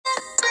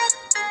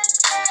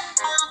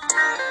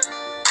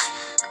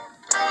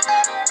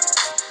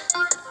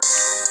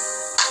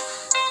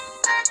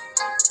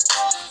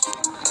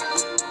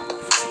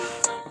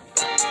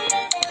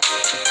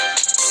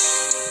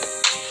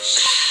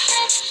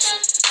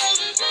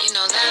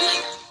loving.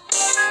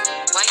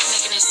 Why you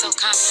making it so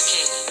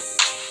complicated?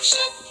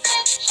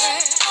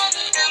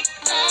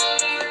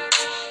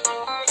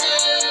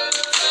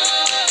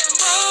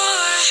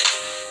 Boy,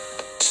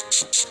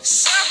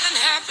 something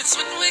happens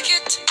when we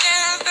get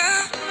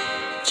together.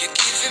 You're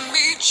giving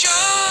me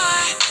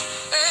joy,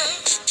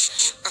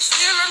 a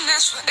feeling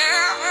that's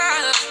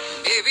forever.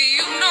 Baby,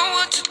 you know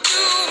what to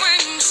do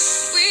when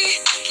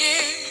we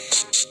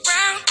get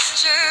around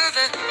each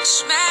other.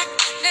 It's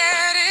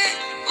magnetic.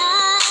 Ooh,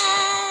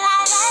 I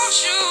want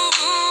you.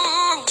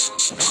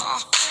 Oh,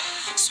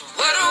 so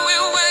what are we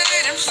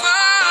waiting for?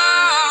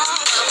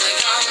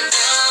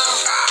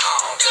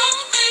 Don't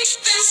make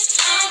this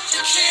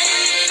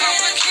complicated.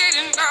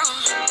 Complicated, no.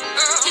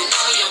 You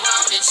know you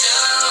want me to.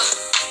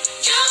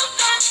 You know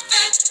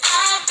that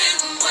I've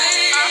been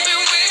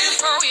waiting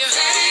for you.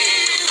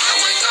 What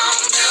we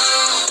gon' do?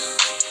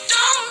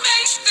 Don't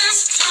make this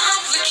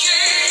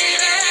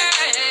complicated.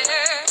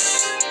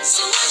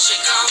 So what you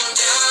gon'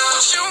 do?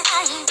 What you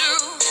gon' do?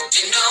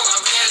 You know I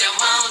really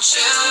want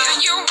you,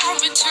 and you want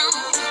me to.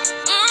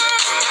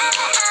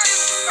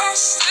 I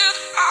said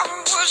I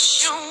was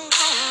your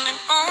one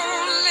and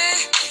only.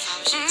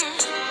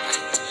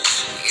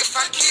 If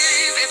I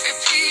gave every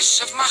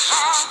piece of my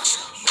heart,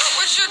 what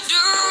would you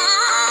do?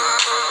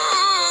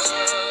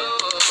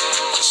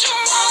 What you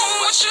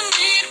want, what you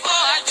need, boy,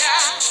 I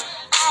got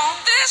all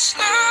this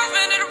love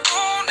and it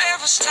won't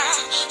ever stop.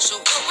 So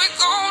what we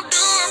gon' do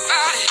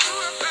about it?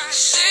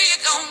 Say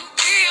you're gon'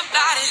 be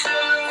about it.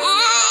 Ooh,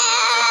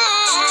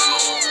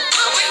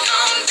 what we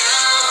gon' do?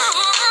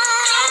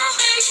 Don't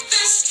make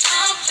this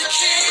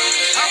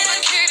complicated.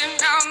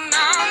 Complicated, no,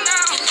 no, no.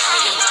 You know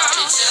you want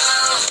me to.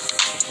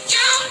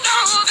 You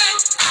know that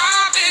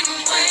I've been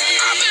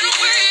waiting.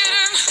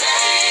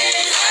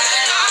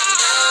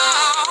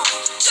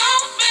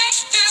 Don't make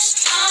this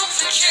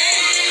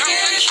complicated.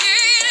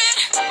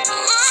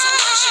 So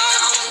what you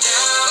gon' do?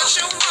 What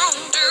you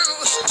won't do?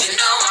 You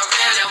know I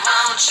really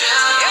want you,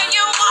 and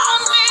you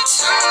want me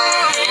to.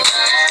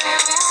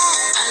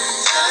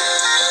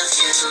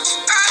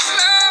 I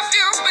love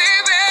you,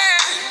 baby,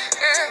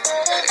 and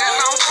I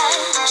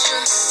want you.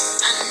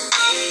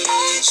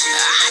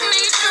 I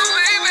need you,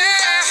 baby.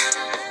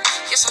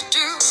 Yes, I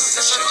do.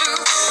 Yes, I do.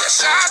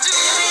 Yes, I do.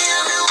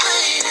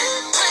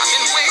 I've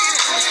been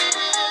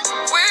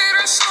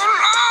waiting so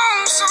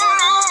long, so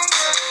long.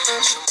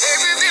 So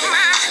baby, be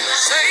mine.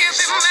 Say you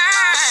be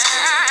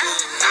mine.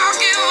 I'll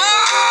give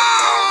all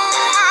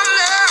my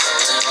love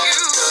to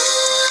you.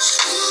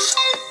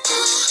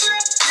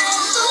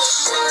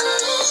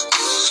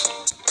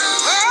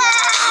 Oh,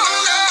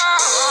 no.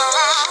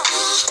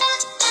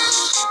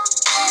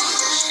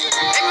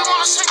 Make me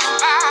wanna sing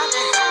about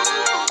it.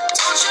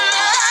 Don't you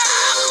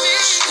love me?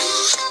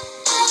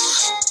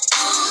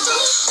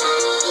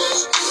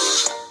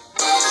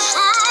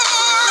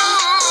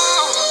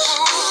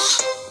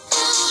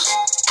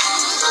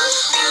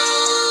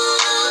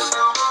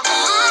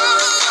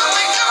 What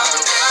we gon'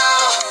 do?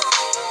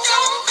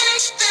 Don't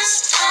make this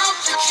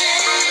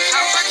complicated.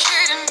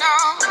 Complicated, no,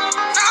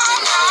 no,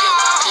 no. You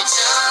want me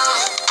to.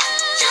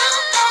 You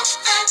know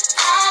that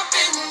I've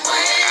been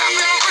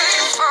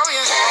waiting for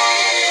you.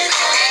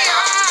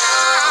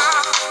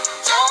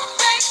 Don't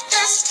make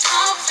this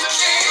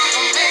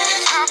complicated. Make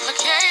it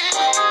complicated.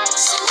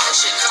 So what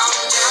you gon'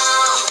 do?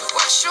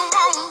 What you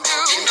won't do?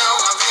 You know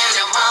I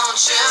really want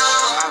you.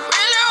 I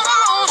really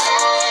want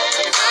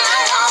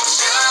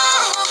you.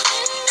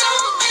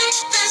 Don't make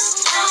this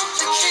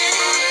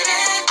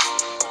complicated.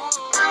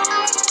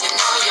 You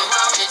know you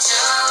want me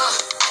to.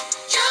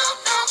 You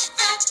know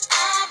that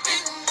I've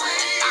been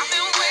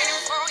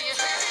waiting for you.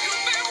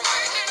 You've been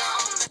waiting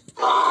on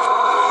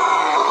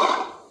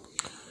me.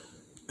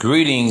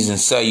 Greetings and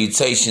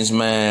salutations,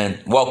 man.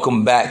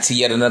 Welcome back to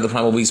yet another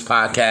Primal Beast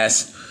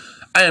podcast.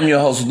 I am your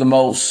host with the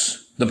most,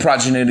 the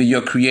progenitor,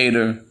 your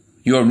creator,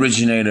 your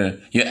originator,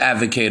 your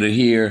advocator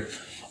here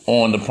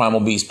on the Primal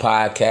Beast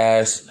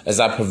podcast as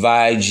I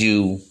provide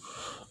you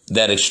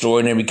that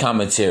extraordinary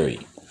commentary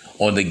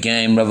on the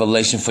game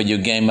revelation for your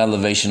game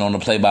elevation on the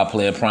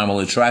play-by-play of Primal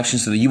Attraction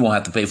so that you won't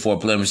have to pay for a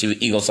play and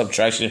receive ego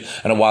subtraction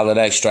and a wallet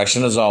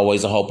extraction. As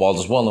always, I hope all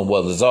is well and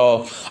well is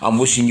all. I'm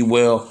wishing you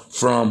well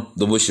from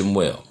the wishing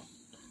well.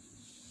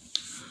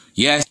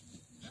 Yes,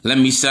 let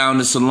me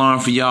sound this alarm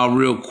for y'all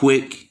real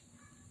quick,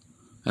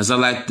 as I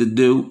like to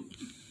do.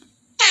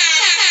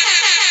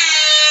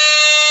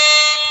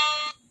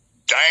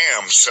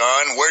 Damn,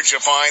 son, where'd you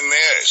find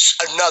this?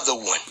 Another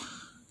one.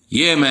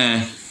 Yeah,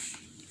 man.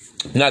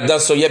 Not done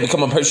so yet,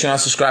 become a Patreon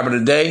subscriber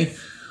today.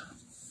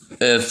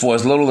 For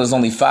as little as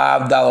only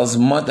 $5 a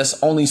month,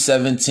 that's only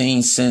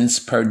 17 cents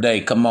per day.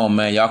 Come on,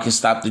 man. Y'all can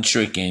stop the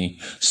tricking.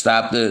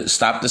 Stop the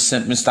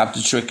simping, stop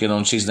the tricking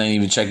on chicks that ain't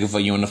even checking for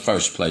you in the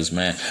first place,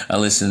 man.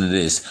 And listen to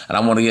this. And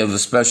I want to give a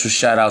special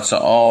shout out to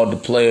all the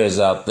players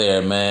out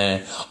there,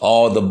 man.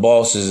 All the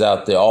bosses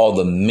out there, all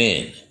the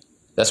men.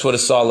 That's what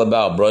it's all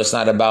about, bro. It's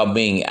not about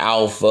being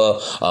alpha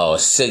or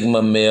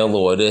sigma male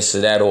or this or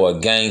that or a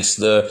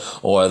gangster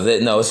or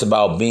that. No, it's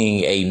about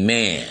being a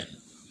man.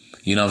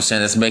 You know what I'm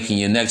saying? That's making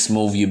your next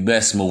move your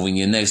best move and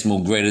your next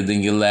move greater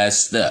than your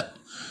last step.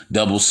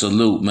 Double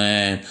salute,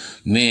 man.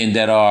 Men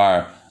that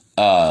are,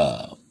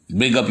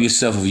 big up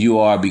yourself if you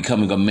are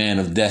becoming a man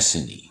of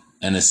destiny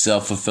and a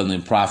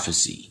self-fulfilling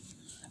prophecy.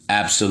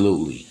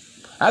 Absolutely.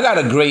 I got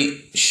a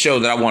great show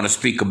that I want to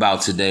speak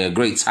about today, a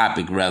great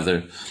topic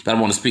rather, that I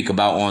want to speak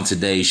about on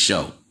today's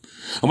show.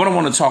 And what I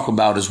want to talk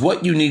about is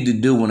what you need to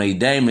do when a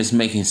dame is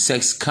making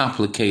sex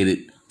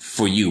complicated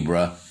for you,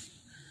 bruh.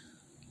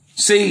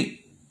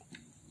 See,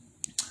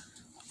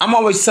 I'm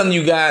always telling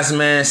you guys,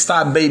 man,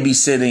 stop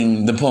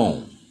babysitting the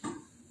poom.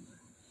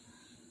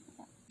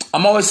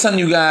 I'm always telling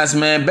you guys,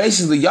 man,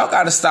 basically, y'all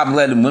got to stop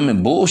letting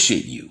women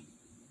bullshit you.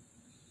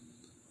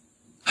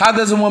 How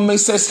does a woman make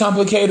sex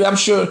complicated? I'm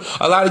sure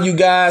a lot of you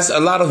guys, a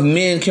lot of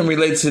men can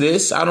relate to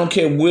this. I don't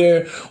care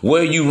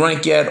where you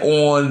rank at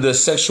on the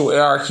sexual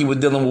hierarchy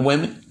with dealing with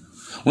women.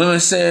 Women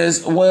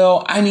says,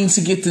 well, I need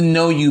to get to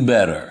know you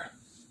better.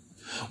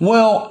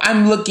 Well,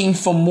 I'm looking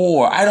for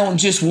more. I don't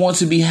just want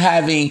to be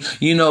having,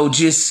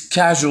 just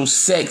casual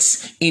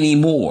sex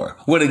anymore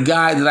with a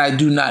guy that I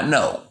do not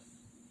know.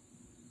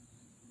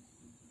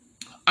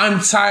 I'm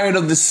tired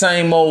of the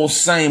same old,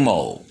 same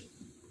old.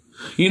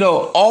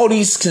 All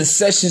these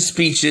concession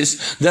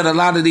speeches that a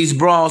lot of these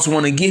bras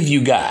want to give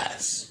you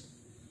guys.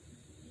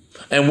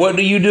 And what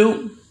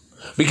do?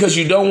 Because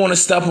you don't want to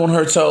step on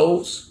her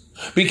toes.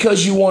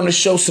 Because you want to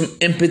show some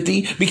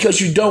empathy. Because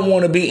you don't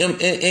want to be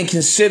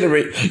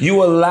inconsiderate.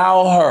 You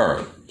allow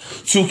her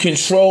to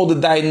control the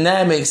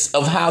dynamics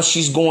of how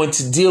she's going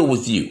to deal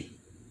with you.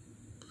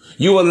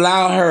 You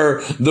allow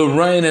her the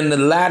reign and the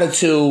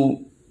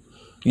latitude,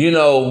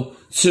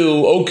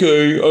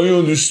 okay, I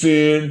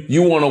understand.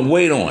 You want to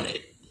wait on it.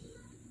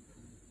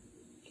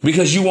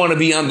 Because you want to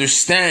be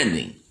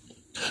understanding.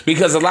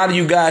 Because a lot of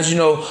you guys,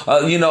 a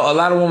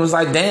lot of women's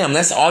like, damn,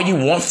 that's all you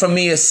want from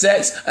me is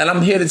sex. And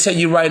I'm here to tell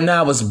you right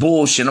now it's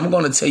bullshit. I'm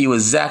going to tell you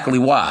exactly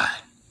why.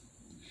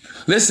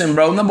 Listen,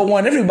 bro, number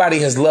one, everybody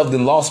has loved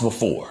and lost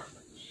before.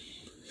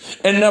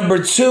 And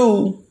number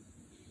two,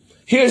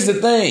 here's the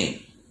thing.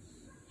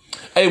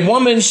 A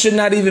woman should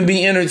not even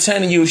be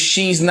entertaining you if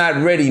she's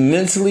not ready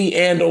mentally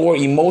and or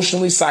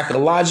emotionally,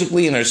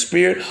 psychologically, in her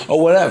spirit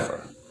or whatever.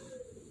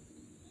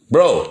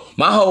 Bro,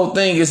 my whole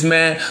thing is,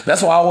 man,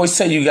 that's why I always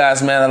tell you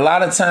guys, man, a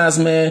lot of times,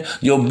 man,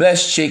 your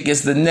best chick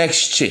is the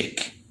next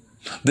chick.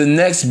 The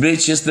next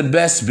bitch is the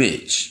best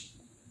bitch.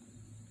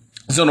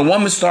 So the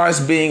woman starts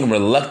being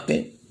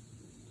reluctant.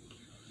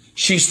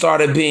 She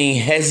started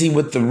being hezzy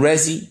with the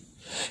resi,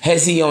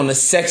 hezzy on the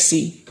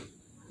sexy.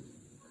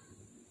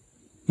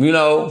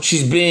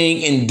 She's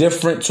being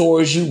indifferent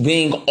towards you,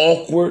 being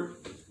awkward.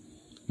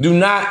 Do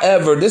not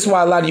ever. This is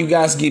why a lot of you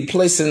guys get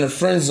placed in the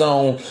friend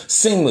zone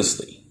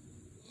seamlessly.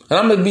 And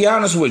I'm going to be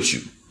honest with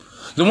you.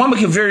 The woman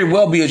can very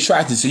well be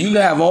attracted to you. You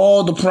can have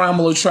all the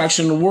primal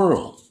attraction in the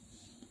world.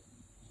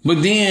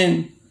 But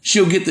then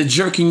she'll get the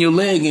jerk in your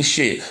leg and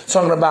shit,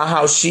 talking about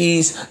how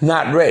she's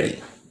not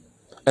ready.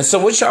 And so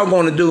what y'all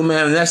going to do,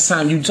 man, next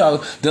time you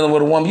dealing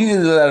with a woman, you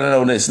need to let her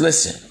know this.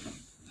 Listen,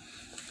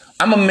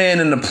 I'm a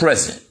man in the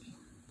present.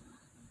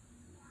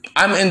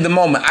 I'm in the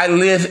moment. I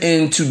live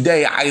in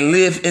today. I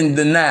live in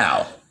the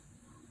now.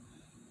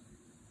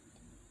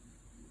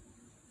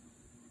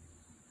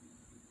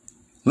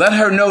 Let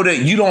her know that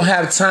you don't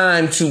have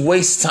time to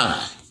waste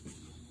time.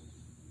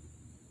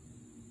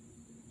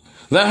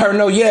 Let her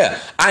know, yeah,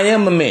 I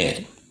am a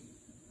man.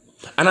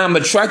 And I'm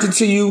attracted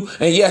to you.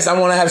 And yes, I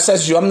want to have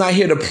sex with you. I'm not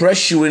here to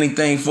press you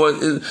anything for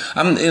it.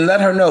 And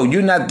let her know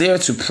you're not there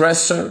to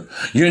press her.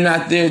 You're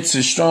not there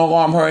to strong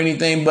arm her or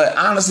anything. But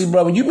honestly,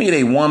 bro, when you meet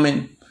a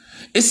woman,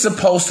 it's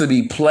supposed to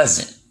be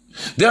pleasant.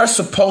 There are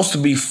supposed to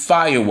be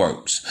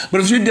fireworks.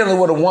 But if you're dealing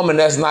with a woman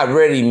that's not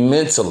ready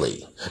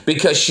mentally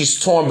because she's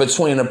torn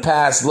between a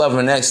past lover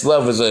and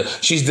ex-lovers, or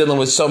she's dealing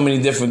with so many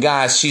different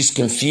guys, she's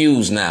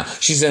confused now.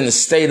 She's in a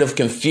state of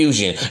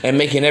confusion and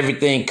making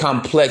everything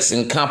complex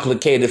and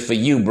complicated for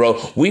you, bro.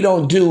 We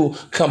don't do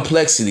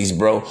complexities,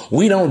 bro.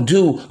 We don't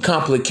do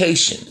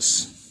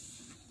complications.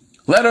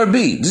 Let her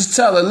be. Just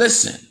tell her,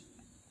 listen.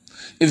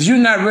 If you're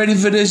not ready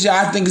for this,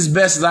 I think it's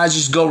best that I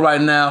just go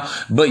right now.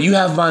 But you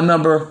have my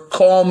number.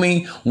 Call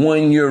me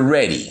when you're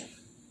ready.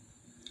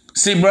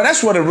 See, bro,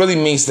 that's what it really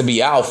means to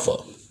be alpha.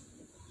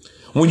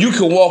 When you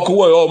can walk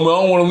away, oh, man,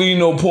 I don't want to leave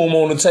no poem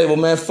on the table,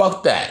 man.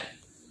 Fuck that.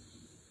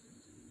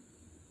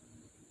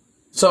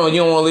 So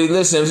you don't want to leave.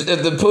 Listen,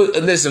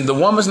 if the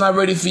woman's not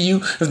ready for you,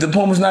 if the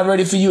poem's not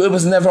ready for you, it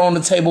was never on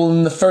the table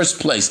in the first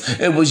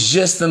place. It was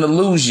just an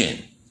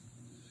illusion.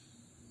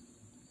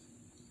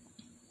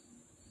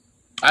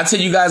 I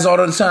tell you guys all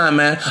the time,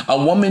 man, a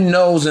woman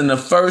knows in the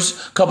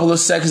first couple of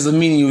seconds of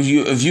meeting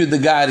you if you're the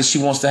guy that she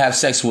wants to have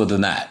sex with or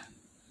not.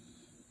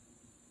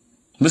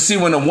 But see,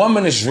 when a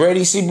woman is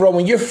ready, see, bro,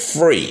 when you're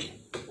free,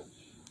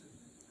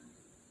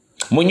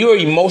 when you're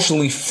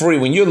emotionally free,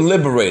 when you're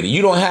liberated,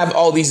 you don't have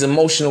all these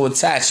emotional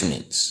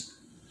attachments.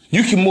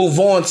 You can move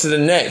on to the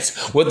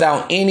next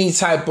without any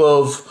type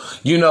of,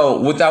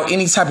 without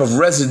any type of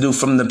residue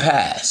from the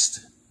past.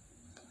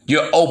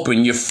 You're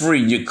open, you're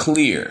free, you're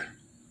clear.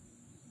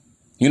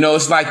 You know,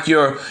 it's like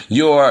your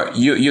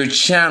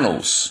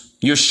channels,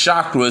 your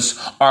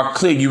chakras are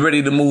clear. You're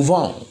ready to move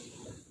on.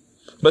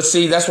 But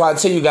see, that's why I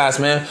tell you guys,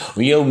 man,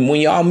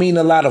 when y'all meet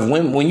a lot of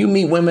women, when you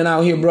meet women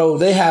out here, bro,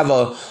 they have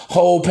a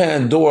whole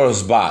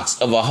Pandora's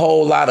box of a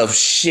whole lot of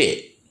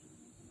shit.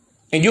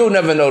 And you'll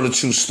never know the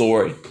true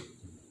story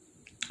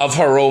of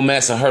her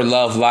romance and her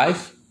love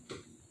life.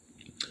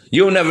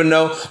 You'll never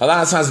know. A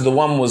lot of times if the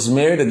woman was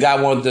married, the guy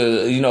wanted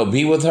to,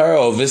 be with her,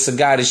 or if it's a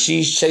guy that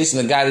she's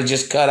chasing, a guy that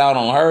just cut out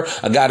on her,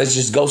 a guy that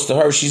just ghosted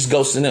her, she's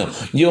ghosting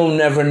him. You'll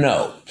never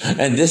know.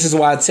 And this is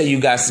why I tell you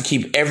guys to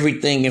keep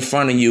everything in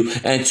front of you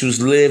and to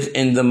live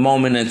in the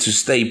moment and to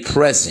stay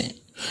present.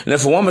 And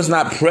if a woman's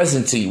not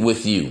present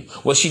with you,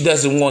 well, she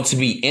doesn't want to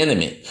be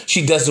intimate.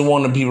 She doesn't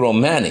want to be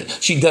romantic.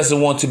 She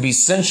doesn't want to be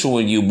sensual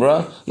with you,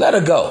 bruh. Let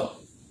her go.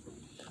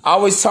 I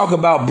always talk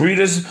about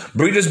breeders,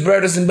 breeders,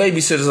 and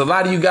babysitters. A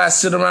lot of you guys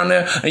sit around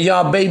there and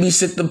y'all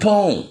babysit the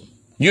poon.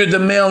 You're the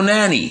male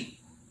nanny.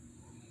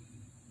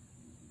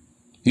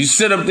 You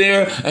sit up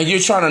there and you're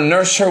trying to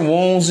nurse her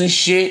wounds and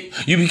shit.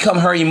 You become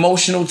her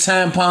emotional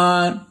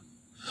tampon,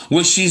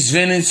 which she's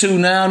venting to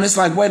now. And it's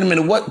like, wait a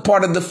minute, what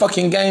part of the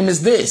fucking game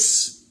is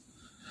this?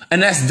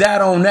 And that's that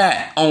on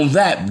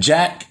that,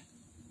 Jack.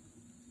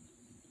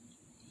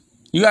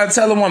 You got to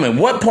tell a woman,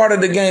 what part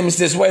of the game is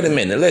this? Wait a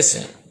minute,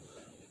 listen.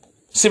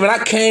 See, when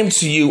I came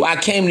to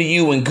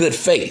you in good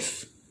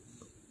faith.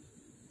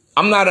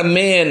 I'm not a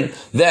man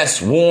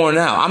that's worn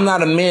out. I'm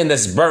not a man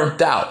that's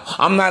burnt out.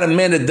 I'm not a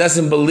man that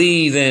doesn't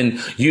believe in,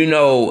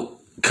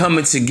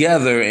 coming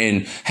together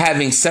and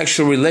having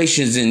sexual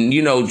relations and,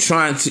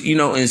 trying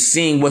to, and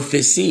seeing what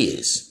this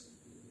is.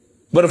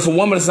 But if a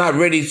woman is not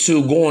ready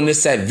to go on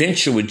this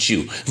adventure with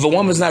you, if a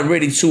woman is not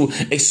ready to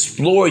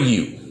explore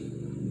you,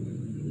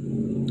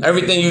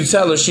 everything you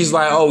tell her, she's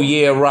like, oh,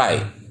 yeah,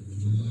 right.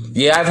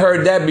 Yeah, I've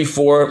heard that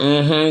before.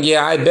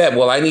 Yeah, I bet.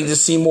 Well, I need to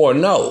see more.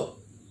 No.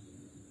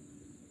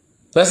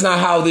 That's not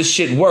how this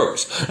shit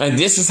works. And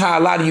this is how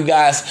a lot of you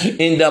guys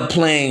end up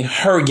playing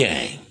her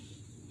game.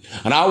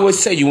 And I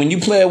always tell you, when you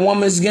play a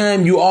woman's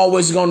game, you're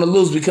always going to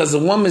lose, because a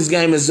woman's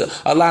game is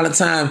a lot of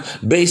time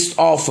based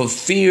off of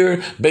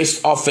fear,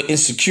 based off of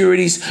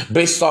insecurities,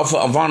 based off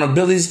of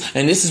vulnerabilities.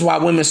 And this is why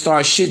women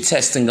start shit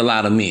testing a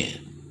lot of men.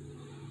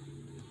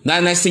 Now,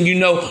 next thing you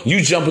know,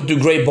 you jumping through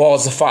great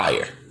balls of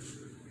fire.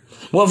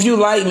 Well, if you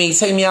like me,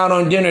 take me out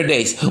on dinner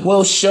dates.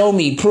 Well, show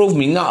me, prove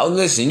me. No,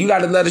 listen, you got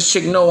to let a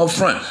chick know up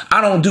front.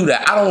 I don't do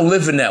that. I don't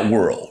live in that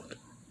world.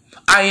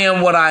 I am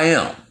what I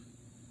am.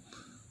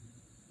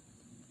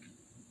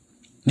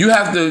 You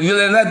have to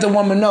let the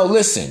woman know,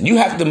 listen, you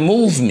have to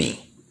move me.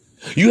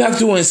 You have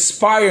to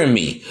inspire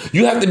me.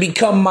 You have to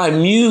become my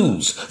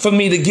muse for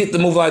me to get the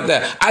move like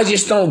that. I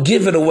just don't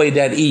give it away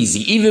that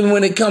easy. Even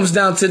when it comes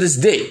down to this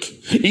dick,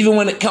 even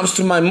when it comes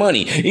to my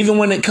money, even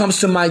when it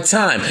comes to my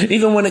time,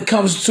 even when it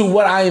comes to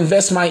what I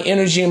invest my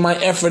energy and my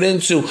effort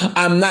into,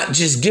 I'm not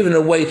just giving it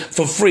away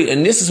for free.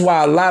 And this is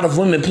why a lot of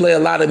women play a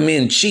lot of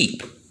men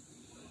cheap.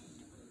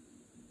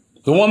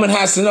 The woman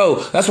has to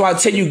know. That's why I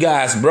tell you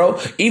guys, bro,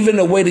 even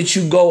the way that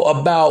you go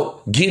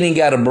about getting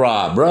at a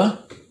broad, bro.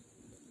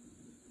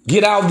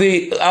 Get out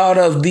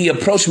of the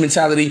approach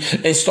mentality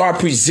and start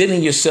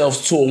presenting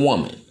yourselves to a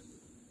woman.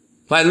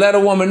 Like, let a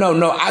woman know,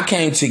 no, I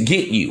came to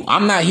get you.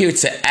 I'm not here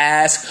to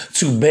ask,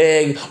 to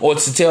beg, or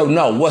to tell,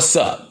 no, what's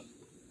up?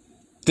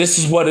 This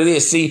is what it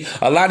is. See,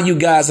 a lot of you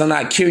guys are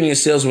not carrying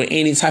yourselves with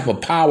any type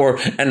of power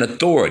and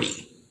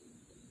authority.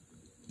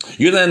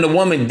 You're letting the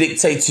woman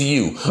dictate to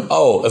you,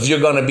 oh, if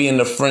you're going to be in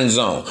the friend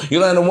zone.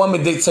 You're letting the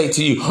woman dictate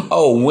to you,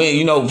 oh,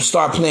 when,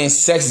 start playing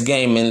sex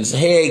games and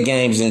head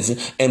games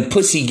and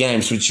pussy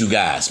games with you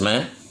guys,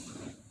 man.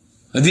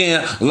 And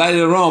then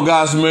later on,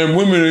 guys, man,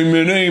 women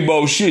they ain't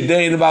about shit.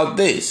 They ain't about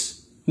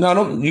this.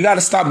 No, you got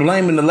to stop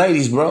blaming the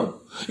ladies,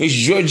 bro.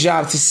 It's your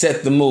job to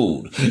set the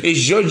mood.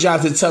 It's your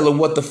job to tell her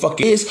what the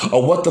fuck it is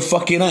or what the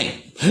fuck it ain't.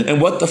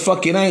 And what the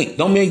fuck it ain't.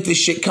 Don't make this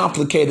shit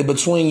complicated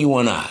between you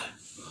and I.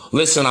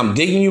 Listen, I'm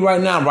digging you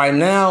right now. Right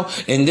now,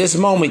 in this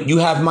moment, you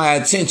have my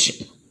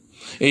attention.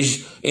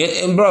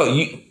 And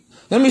bro,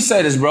 let me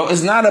say this, bro.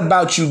 It's not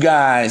about you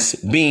guys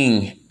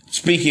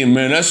speaking,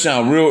 man, that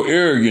sound real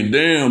arrogant.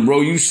 Damn,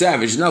 bro, you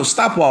savage. No,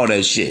 stop all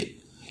that shit.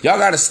 Y'all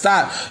got to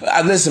stop.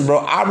 Listen,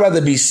 bro, I'd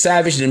rather be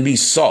savage than be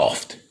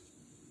soft.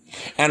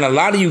 And a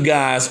lot of you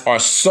guys are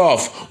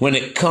soft when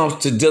it comes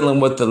to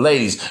dealing with the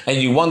ladies. And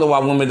you wonder why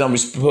women don't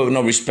put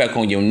no respect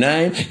on your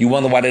name. You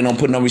wonder why they don't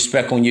put no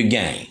respect on your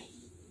game.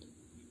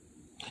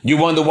 You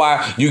wonder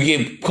why you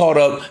get caught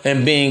up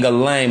in being a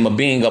lame or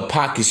being a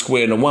pocket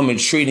square and a woman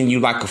treating you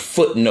like a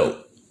footnote.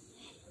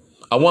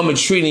 A woman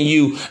treating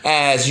you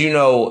as,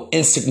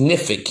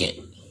 insignificant.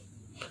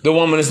 The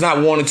woman is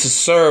not wanting to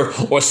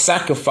serve or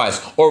sacrifice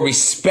or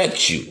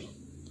respect you.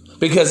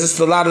 Because it's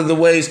a lot of the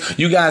ways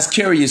you guys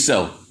carry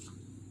yourself.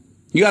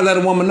 You gotta let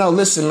a woman know,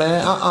 listen,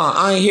 man,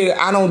 I ain't here.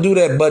 I don't do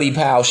that buddy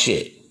pal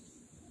shit.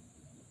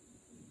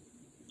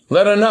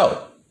 Let her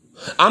know.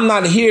 I'm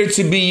not here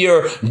to be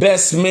your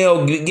best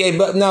male gay,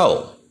 but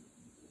no.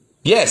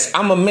 Yes,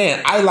 I'm a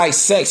man. I like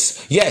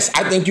sex. Yes,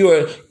 I think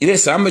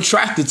listen, I'm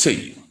attracted to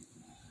you.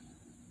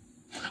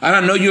 And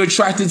I know you're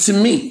attracted to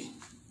me.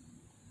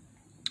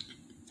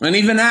 And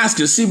even ask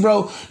her, see,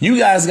 bro, you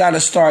guys got to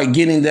start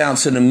getting down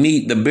to the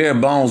meat, the bare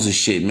bones of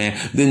shit, man.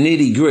 The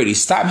nitty gritty.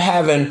 Stop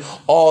having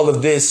all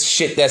of this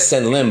shit that's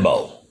in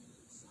limbo.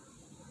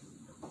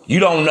 You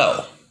don't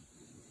know.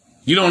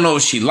 You don't know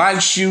if she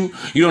likes you.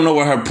 You don't know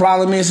what her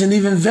problem is, and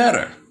even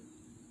better.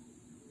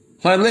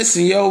 Like,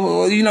 listen,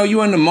 yo, you know,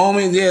 you in the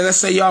moment. Yeah, let's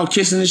say y'all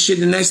kissing and shit.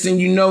 The next thing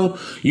you want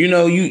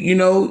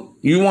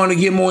to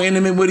get more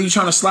intimate with her. You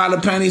trying to slide the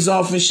panties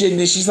off and shit.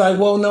 And then she's like,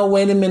 well, no,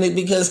 wait a minute,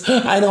 because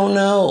I don't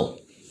know.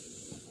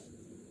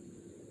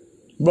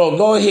 Bro,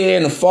 go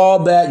ahead and fall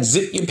back,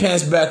 zip your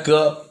pants back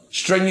up,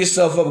 straighten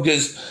yourself up,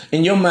 because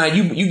in your mind,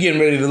 you getting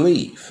ready to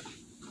leave.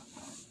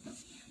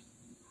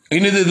 You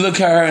need to look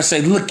at her and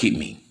say, look at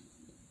me.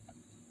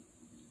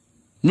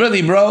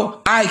 Really,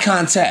 bro? Eye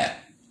contact.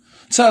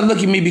 Tell her, look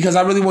at me, because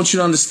I really want you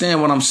to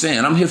understand what I'm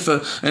saying. I'm here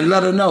and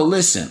let her know,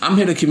 listen, I'm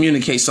here to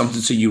communicate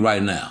something to you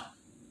right now.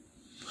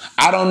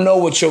 I don't know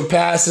what your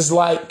past is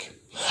like.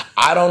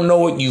 I don't know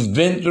what you've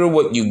been through,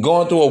 what you've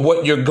gone through, or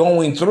what you're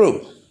going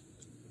through.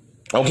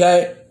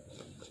 Okay?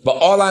 But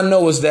all I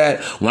know is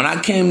that when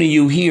I came to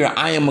you here,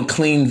 I am a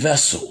clean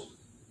vessel.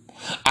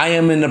 I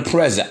am in the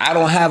present. I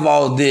don't have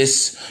all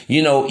this,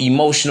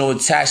 emotional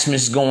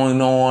attachments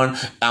going on.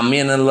 I'm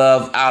in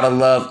love, out of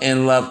love,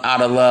 in love,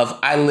 out of love.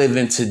 I live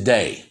in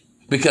today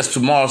because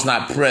tomorrow's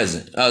not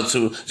present.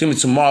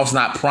 Tomorrow's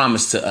not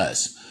promised to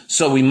us.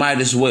 So we might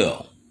as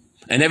well.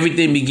 And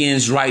everything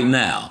begins right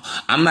now.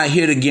 I'm not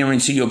here to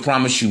guarantee or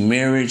promise you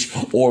marriage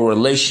or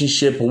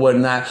relationship or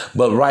whatnot.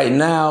 But right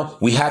now,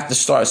 we have to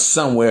start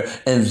somewhere.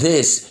 And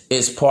this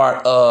is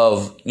part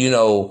of,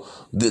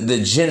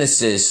 the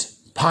genesis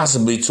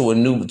possibly to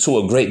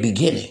a great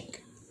beginning.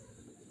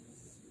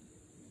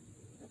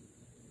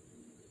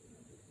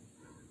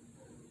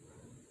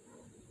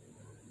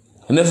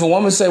 And if a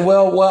woman say,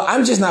 well,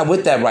 I'm just not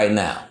with that right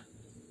now.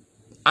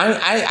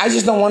 I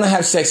just don't want to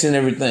have sex and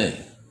everything.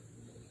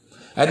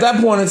 At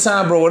that point in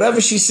time, bro, whatever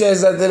she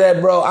says after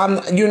that, bro,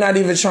 you're not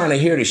even trying to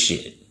hear the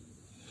shit.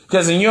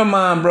 Because in your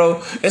mind,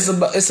 bro,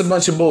 it's a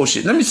bunch of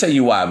bullshit. Let me tell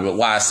you why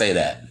I say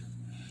that.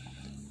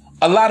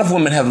 A lot of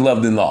women have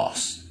loved and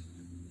lost.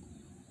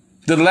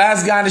 The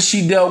last guy that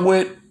she dealt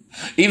with,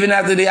 even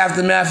after the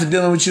aftermath of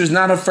dealing with you, is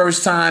not her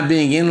first time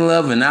being in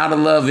love and out of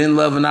love, in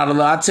love and out of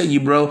love. I tell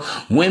you, bro,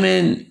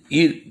 women,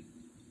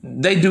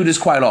 they do this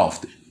quite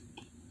often.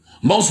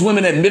 Most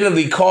women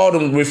admittedly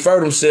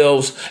refer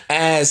themselves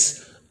as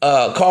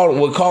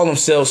would call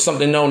themselves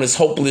something known as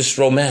hopeless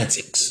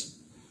romantics.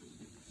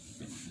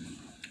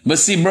 But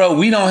see, bro,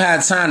 we don't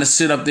have time to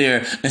sit up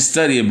there and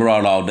study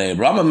abroad all day,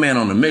 bro. I'm a man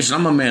on a mission.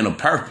 I'm a man of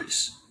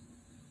purpose.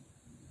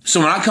 So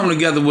when I come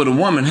together with a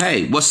woman,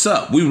 hey, what's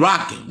up? We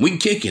rocking. We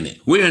kicking it.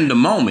 We're in the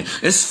moment.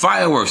 It's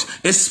fireworks.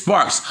 It's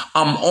sparks.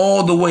 I'm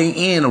all the way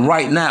in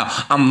right now.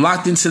 I'm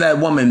locked into that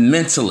woman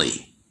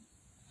mentally.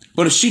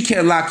 But if she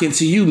can't lock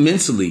into you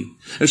mentally,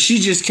 if she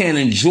just can't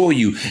enjoy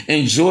you,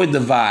 enjoy the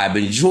vibe,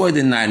 enjoy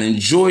the night,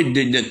 enjoy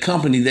the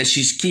company that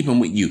she's keeping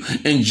with you,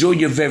 enjoy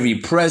your very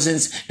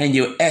presence and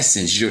your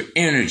essence, your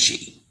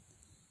energy,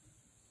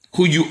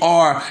 who you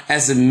are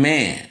as a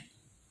man,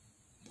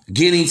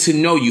 getting to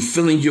know you,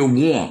 feeling your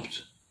warmth,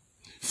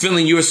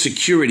 feeling your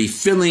security,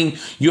 feeling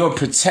your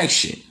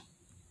protection.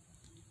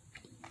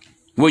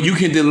 Well, you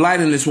can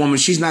delight in this woman.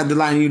 She's not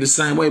delighting you the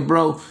same way,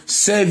 bro.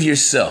 Save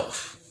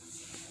yourself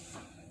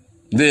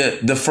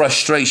the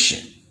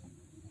frustration.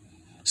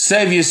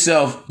 Save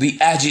yourself the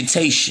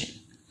agitation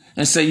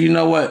and say, you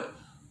know what?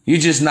 You're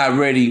just not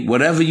ready.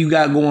 Whatever you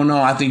got going on,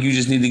 I think you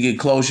just need to get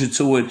closer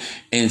to it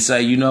and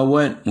say, you know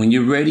what? When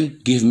you're ready,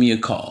 give me a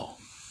call.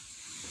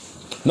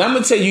 Now, I'm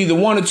going to tell you the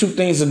one or two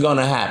things are going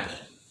to happen.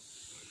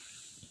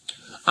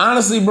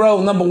 Honestly,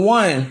 bro, number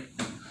one,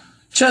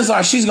 chances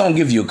are she's going to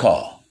give you a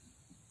call.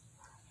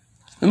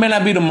 It may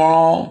not be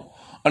tomorrow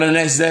or the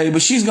next day,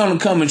 but she's going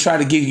to come and try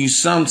to give you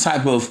some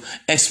type of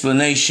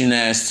explanation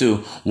as to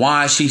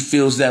why she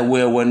feels that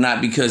way or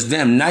whatnot, because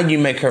damn, now you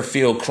make her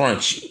feel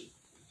crunchy.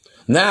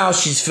 Now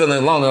she's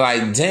feeling lonely,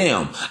 like,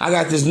 damn, I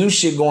got this new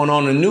shit going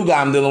on. The new guy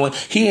I'm dealing with,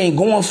 he ain't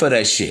going for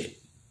that shit.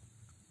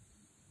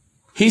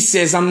 He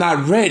says, I'm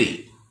not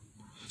ready.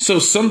 So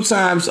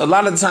sometimes, a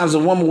lot of times, a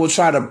woman will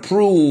try to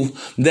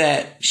prove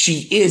that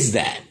she is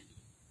that.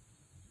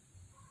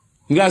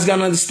 You guys got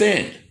to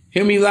understand.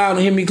 Hear me loud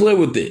and hear me clear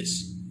with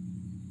this.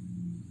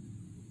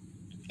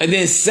 And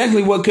then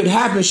secondly, what could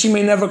happen, she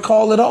may never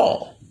call at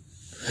all.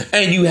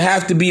 And you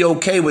have to be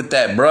okay with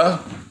that,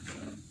 bruh.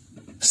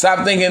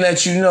 Stop thinking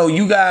that,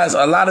 you guys,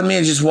 a lot of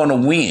men just want to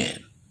win.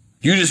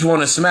 You just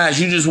want to smash.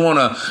 You just want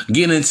to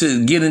get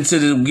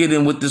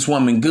in with this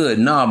woman good.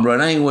 Nah, bro,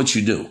 that ain't what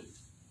you do.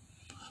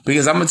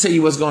 Because I'm going to tell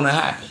you what's going to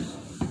happen.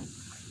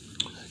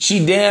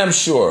 She damn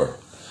sure.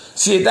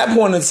 See, at that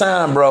point in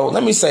time, bro,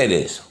 let me say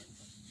this.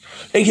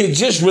 It could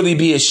just really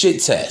be a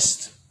shit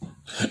test.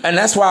 And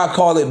that's why I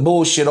call it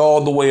bullshit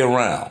all the way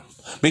around.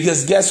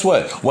 Because guess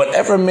what?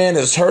 Whatever man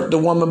has hurt the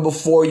woman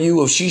before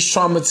you, if she's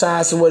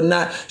traumatized and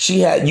whatnot,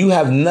 you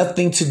have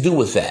nothing to do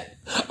with that.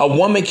 A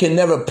woman can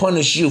never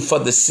punish you for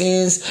the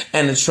sins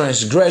and the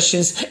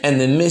transgressions and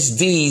the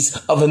misdeeds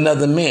of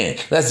another man.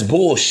 That's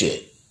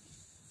bullshit.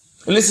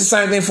 And it's the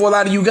same thing for a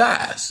lot of you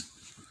guys.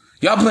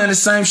 Y'all playing the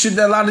same shit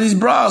that a lot of these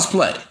bras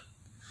play.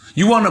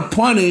 You want to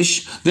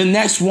punish the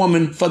next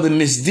woman for the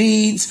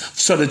misdeeds,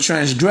 for the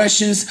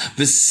transgressions,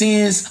 the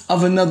sins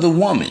of another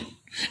woman.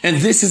 And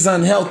this is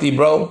unhealthy,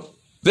 bro.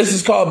 This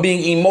is called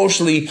being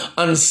emotionally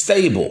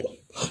unstable.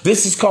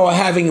 This is called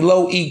having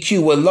low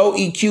EQ. What low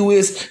EQ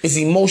is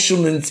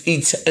emotional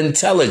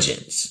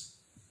intelligence.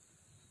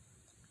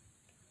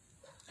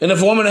 And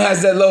if a woman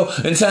has that low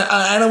intelligence,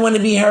 I don't want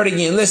to be hurt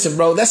again. Listen,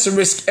 bro, that's a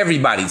risk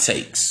everybody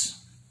takes.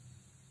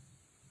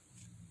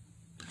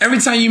 Every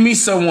time you meet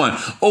someone,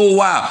 oh,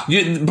 wow.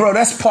 Bro,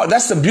 that's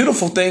the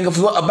beautiful thing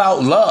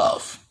about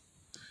love.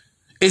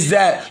 Is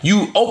that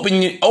you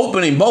opening,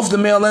 both the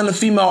male and the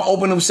female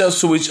open themselves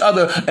to each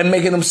other and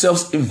making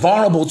themselves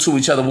vulnerable to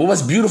each other. Well,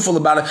 what's beautiful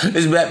about it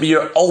is that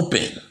you're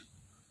open.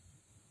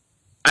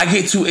 I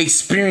get to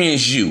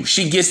experience you.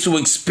 She gets to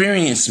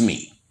experience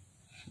me.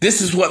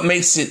 This is what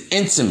makes it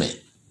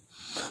intimate.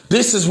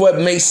 This is what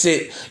makes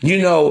it,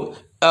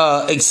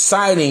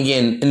 exciting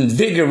and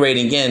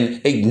invigorating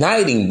and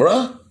igniting,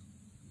 bruh.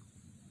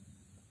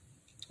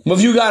 But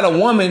if you got a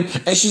woman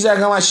and she's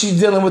acting like she's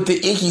dealing with the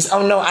ickies,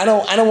 oh no, I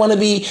don't want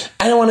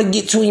to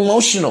get too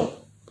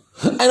emotional.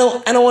 I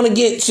don't want to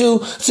get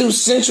too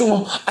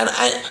sensual.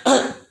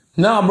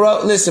 No,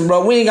 bro, listen,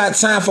 bro, we ain't got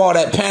time for all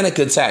that panic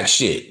attack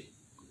shit.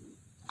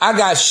 I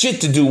got shit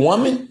to do,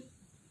 woman.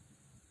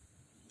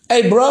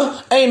 Hey, bro,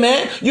 hey,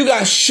 man, you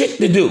got shit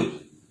to do.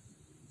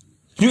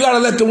 You got to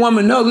let the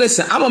woman know,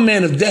 listen, I'm a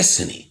man of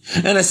destiny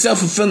and a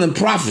self-fulfilling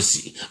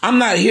prophecy. I'm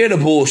not here to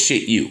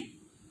bullshit you.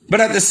 But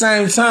at the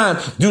same time,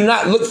 do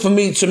not look for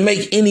me to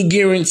make any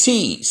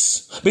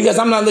guarantees, because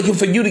I'm not looking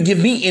for you to give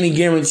me any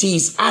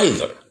guarantees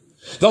either.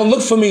 Don't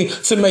look for me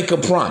to make a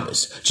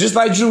promise. Just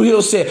like Drew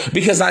Hill said,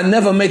 because I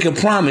never make a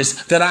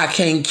promise that I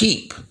can't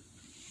keep.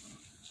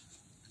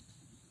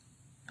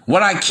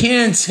 What I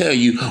can tell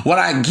you, what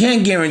I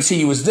can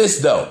guarantee you is this,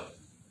 though,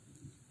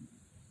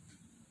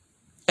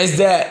 is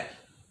that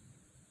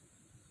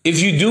if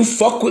you do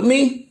fuck with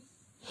me,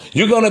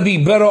 you're going to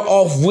be better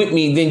off with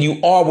me than you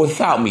are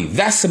without me.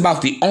 That's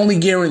about the only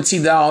guarantee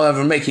that I'll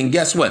ever make. And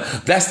guess what?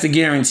 That's the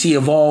guarantee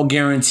of all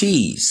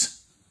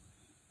guarantees.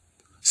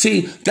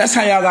 See, that's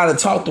how y'all got to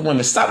talk to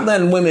women. Stop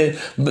letting women,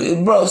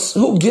 bro,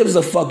 who gives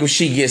a fuck if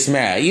she gets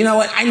mad? You know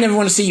what? I never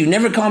want to see you.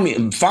 Never call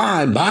me.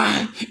 Fine,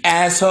 bye,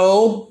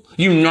 asshole.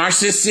 You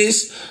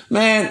narcissist.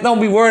 Man, don't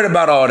be worried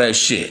about all that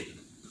shit.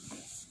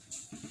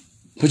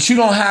 But you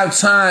don't have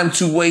time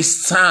to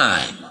waste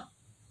time.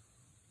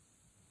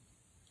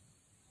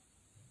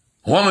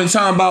 Woman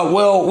talking about,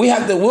 well,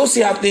 we'll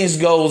see how things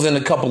goes in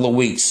a couple of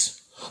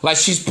weeks. Like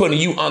she's putting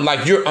you on,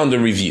 like you're under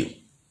review.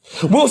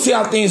 We'll see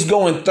how things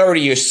go in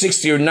 30 or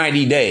 60 or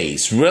 90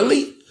 days.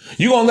 Really?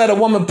 You gonna let a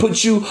woman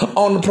put you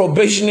on the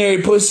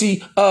probationary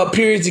pussy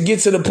period to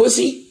get to the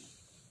pussy?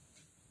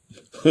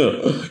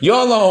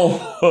 Y'all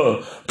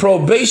on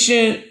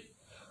probation.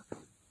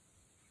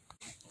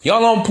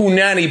 Y'all on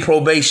punani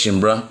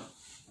probation, bruh.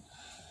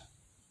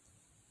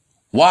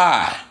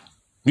 Why?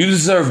 You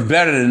deserve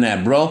better than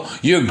that, bro.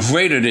 You're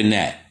greater than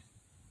that.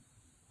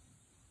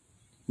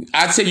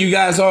 I tell you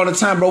guys all the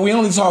time, bro, we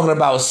only talking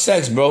about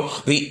sex, bro.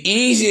 The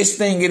easiest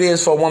thing it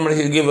is for a woman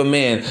to give a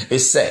man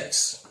is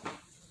sex.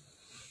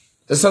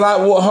 It's a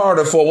lot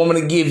harder for a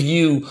woman to give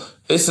you,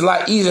 it's a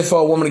lot easier for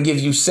a woman to give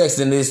you sex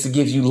than it is to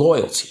give you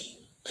loyalty.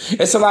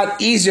 It's a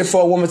lot easier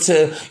for a woman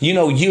to,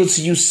 yield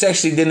to you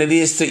sexually than it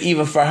is to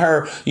even for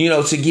her,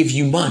 to give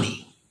you money.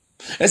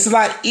 It's a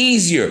lot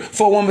easier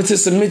for a woman to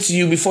submit to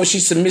you before she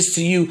submits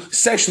to you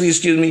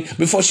sexually,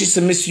 before she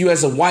submits to you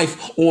as a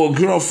wife or a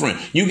girlfriend.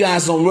 You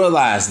guys don't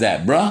realize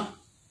that, bruh.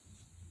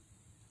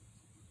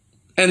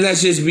 And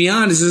let's just be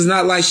honest, it's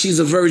not like she's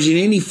a virgin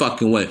any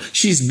fucking way.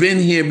 She's been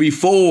here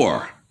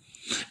before.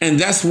 And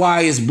that's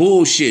why it's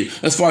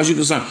bullshit as far as you're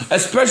concerned.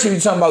 Especially if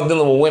you're talking about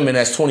dealing with women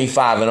that's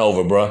 25 and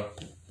over, bruh.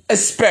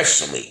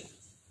 Especially.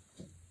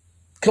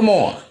 Come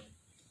on.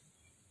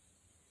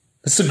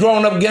 It's a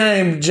grown-up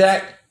game,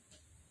 Jack.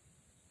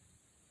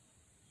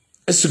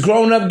 It's a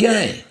grown-up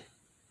game.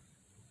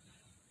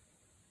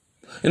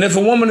 And if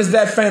a woman is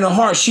that faint of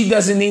heart, she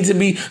doesn't need to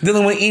be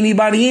dealing with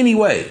anybody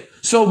anyway.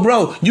 So,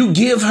 bro, you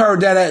give her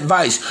that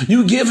advice.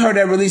 You give her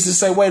that release to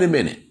say, wait a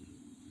minute.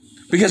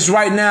 Because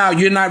right now,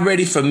 you're not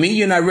ready for me.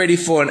 You're not ready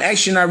for an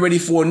ex. You're not ready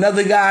for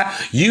another guy.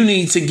 You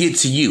need to get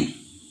to you.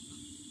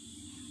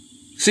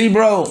 See,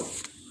 bro,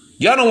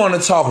 y'all don't want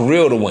to talk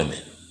real to women.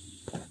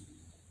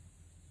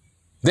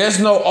 There's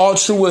no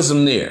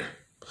altruism there.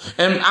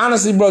 And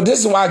honestly, bro, this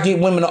is why I get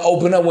women to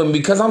open up with me,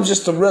 because I'm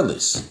just the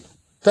realest.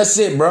 That's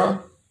it, bro.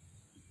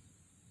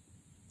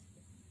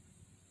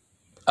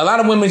 A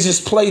lot of women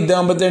just play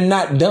dumb, but they're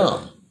not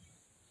dumb.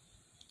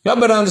 Y'all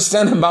better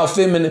understand about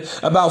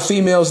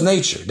females'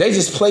 nature. They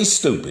just play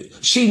stupid.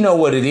 She know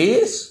what it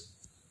is.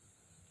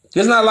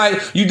 It's not like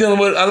you dealing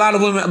with a lot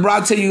of women, bro. I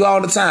tell you all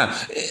the time,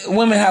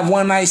 women have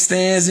one night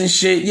stands and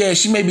shit. Yeah,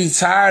 she may be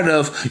tired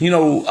of,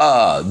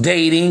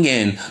 dating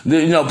and,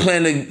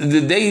 playing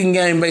the dating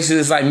game.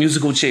 Basically, it's like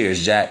musical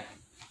chairs, Jack.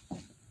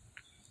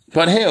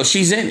 But hell,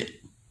 she's in it.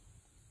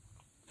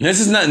 This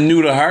is nothing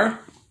new to her.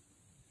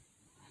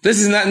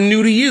 This is nothing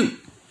new to you.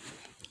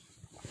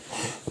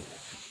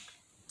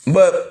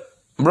 But,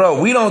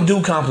 bro, we don't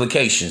do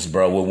complications,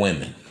 bro, with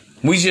women.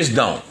 We just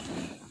don't.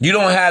 You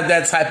don't have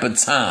that type of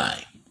time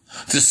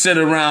to sit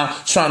around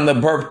trying to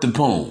burp the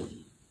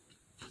poon.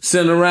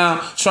 Sitting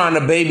around trying to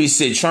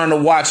babysit, trying to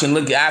watch and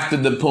look after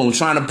the poon,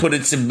 trying to put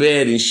it to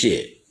bed and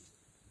shit.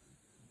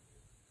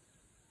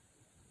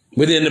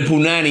 But then the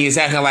punani is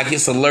acting like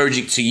it's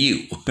allergic to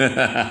you.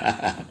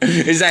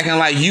 It's acting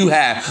like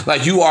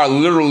you are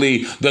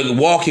literally the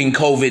walking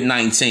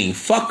COVID-19.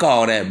 Fuck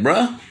all that,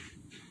 bruh.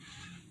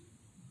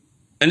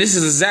 And this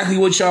is exactly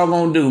what y'all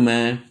gonna do,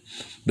 man.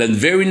 The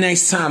very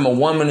next time a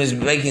woman is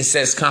making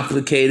sex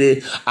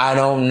complicated, I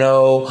don't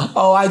know.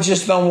 Oh, I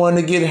just don't want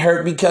to get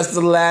hurt because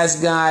the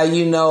last guy,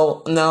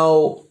 no.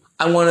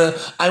 I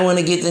want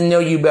to get to know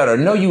you better.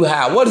 Know you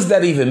how? What does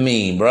that even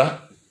mean, bruh?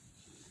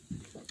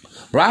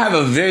 Bro, I have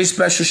a very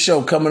special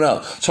show coming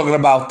up talking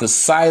about the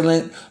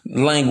silent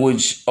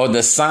language or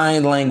the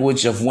sign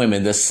language of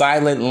women. The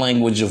silent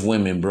language of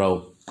women,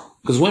 bro.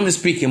 Because women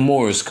speaking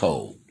Morse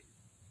code.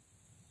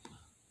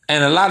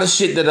 And a lot of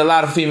shit that a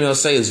lot of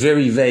females say is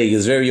very vague,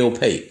 is very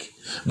opaque.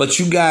 But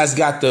you guys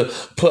got to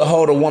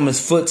hold a woman's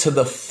foot to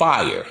the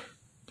fire.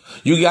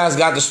 You guys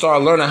got to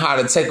start learning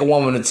how to take a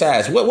woman to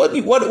task. What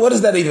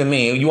does that even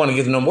mean? You want to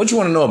get to know what you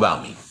want to know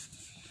about me?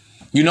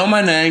 You know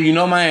my name. You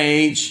know my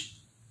age.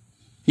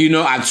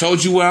 I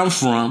told you where I'm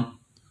from.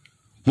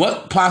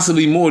 What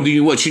possibly more do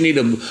you? What you need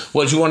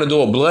what you want to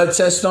do a blood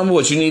test on me?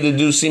 What you need to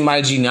do? See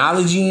my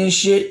genealogy and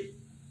shit.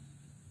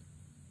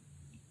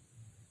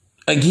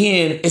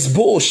 Again, it's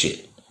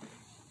bullshit.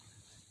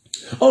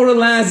 Oh, the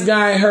last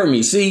guy hurt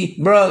me. See,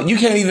 bro, you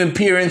can't even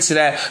peer into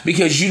that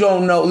because you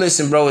don't know.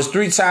 Listen, bro, it's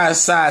 3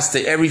 sides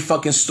to every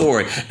fucking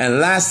story. And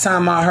last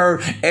time I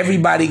heard,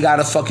 everybody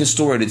got a fucking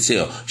story to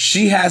tell.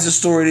 She has a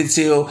story to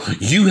tell.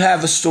 You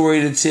have a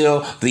story to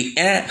tell. The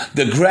ant,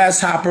 the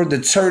grasshopper,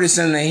 the tortoise,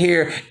 and the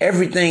hare,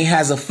 everything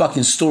has a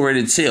fucking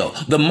story to tell.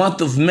 The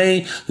month of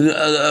May,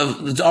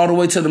 all the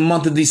way to the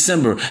month of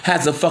December,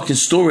 has a fucking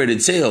story to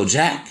tell,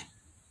 Jack.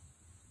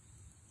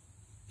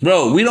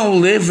 Bro, we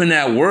don't live in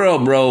that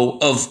world, bro,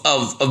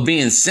 of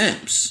being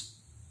simps.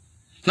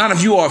 Not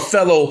if you are a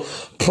fellow,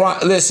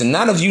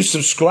 not if you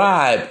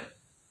subscribe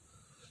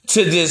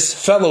to this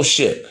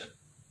fellowship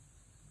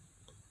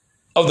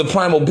of the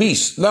primal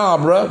beast. Nah,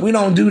 bro, we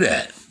don't do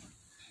that.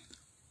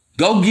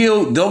 Go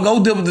deal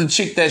with the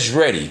chick that's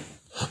ready.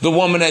 The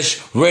woman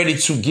that's ready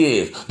to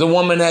give. The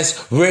woman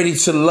that's ready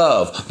to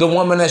love. The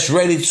woman that's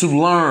ready to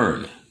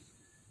learn.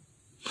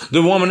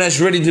 The woman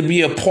that's ready to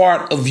be a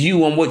part of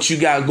you and what you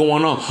got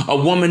going on. A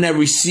woman that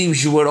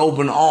receives you with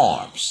open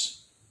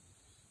arms.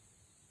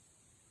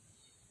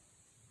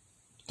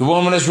 The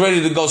woman that's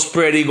ready to go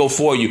spread eagle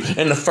for you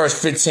in the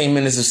first 15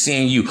 minutes of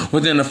seeing you.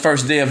 Within the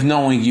first day of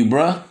knowing you,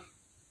 bruh.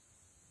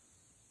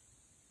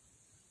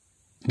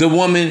 The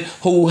woman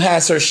who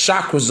has her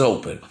chakras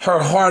open. Her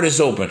heart is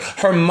open.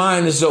 Her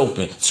mind is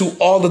open to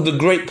all of the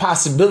great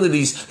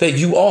possibilities that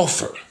you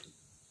offer.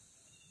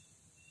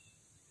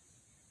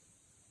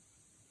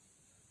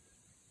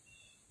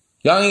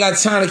 Y'all ain't got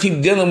time to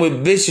keep dealing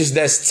with bitches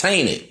that's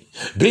tainted.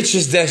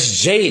 Bitches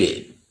that's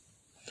jaded.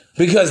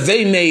 Because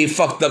they made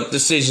fucked up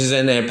decisions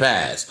in their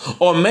past.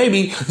 Or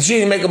maybe she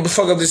didn't make a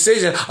fuck up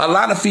decision. A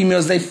lot of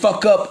females, they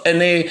fuck up and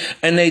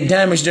they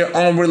damage their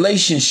own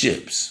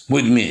relationships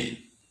with men.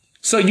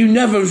 So you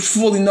never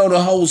fully know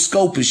the whole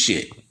scope of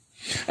shit.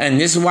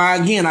 And this is why,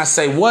 again, I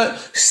say what?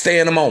 Stay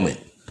in the moment.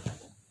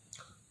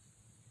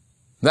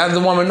 Let the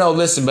woman know,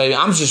 listen, baby,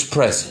 I'm just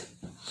present.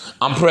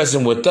 I'm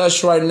present with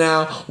us right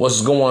now,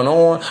 what's going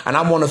on, and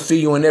I want to feel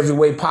you in every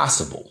way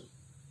possible.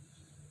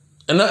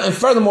 And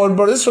furthermore,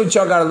 bro, this is what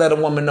y'all got to let a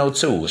woman know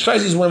too.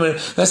 Especially these women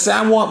that say,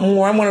 I want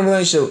more, I want a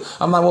relationship.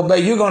 I'm like, well,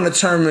 babe, you're going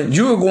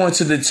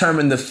to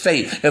determine the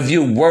fate if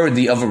you're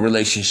worthy of a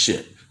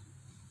relationship.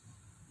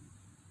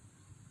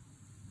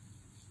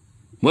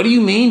 What do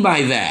you mean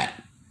by that?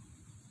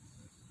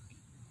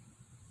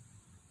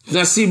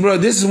 Now, see, bro,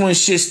 this is when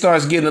shit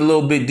starts getting a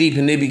little bit deep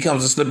and it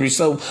becomes a slippery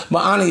slope.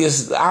 But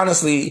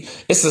honestly,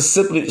 it's a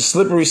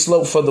slippery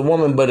slope for the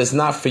woman, but it's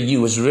not for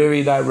you. It's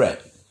very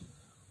direct.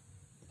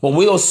 But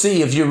we'll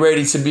see if you're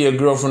ready to be a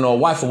girlfriend or a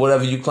wife or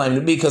whatever you claim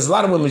to be, because a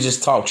lot of women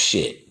just talk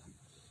shit.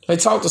 They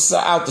talk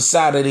out the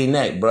side of their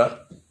neck, bro.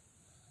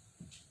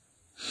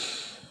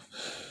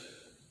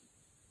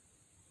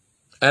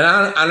 And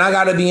I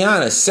got to be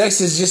honest,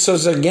 sex is just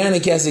as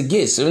organic as it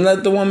gets. And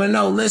let the woman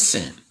know,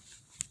 listen,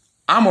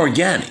 I'm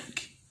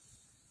organic.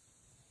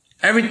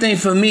 Everything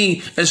for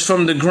me is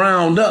from the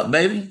ground up,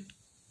 baby.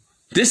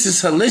 This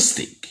is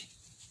holistic.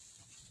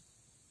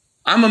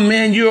 I'm a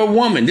man, you're a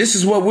woman. This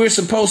is what we're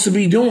supposed to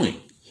be doing.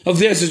 If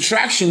there's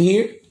attraction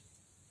here.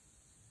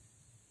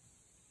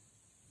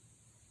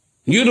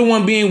 You're the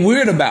one being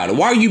weird about it.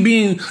 Why are you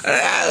being,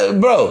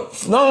 bro,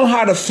 learn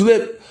how to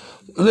flip.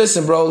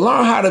 Listen, bro,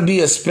 learn how to be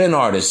a spin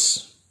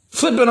artist.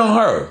 Flip it on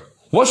her.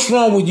 What's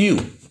wrong with you?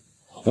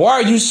 Why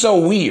are you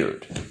so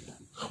weird?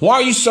 Why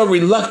are you so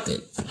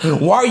reluctant?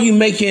 Why are you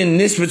making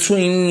this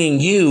between me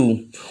and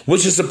you,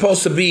 which is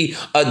supposed to be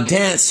a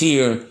dance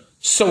here,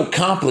 so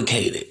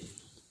complicated?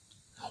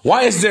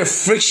 Why is there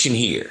friction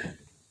here?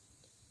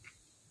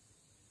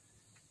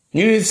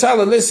 You need to tell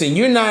her, listen,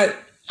 you're not,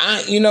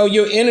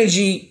 your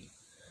energy,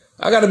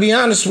 I got to be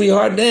honest,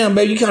 sweetheart, damn,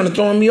 baby, you kind of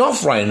throwing me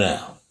off right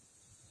now.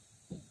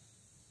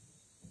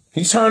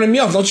 You're turning me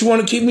off. Don't you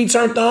want to keep me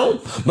turned on?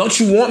 Don't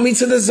you want me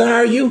to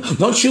desire you?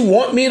 Don't you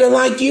want me to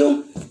like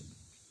you?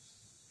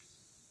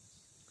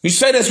 You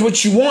say that's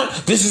what you want.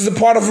 This is a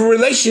part of a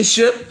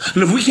relationship.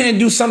 And if we can't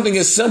do something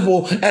as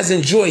simple as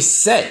enjoy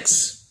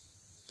sex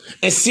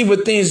and see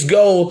what things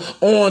go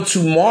on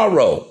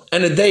tomorrow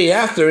and the day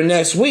after and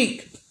next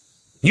week,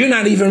 you're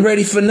not even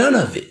ready for none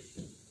of it.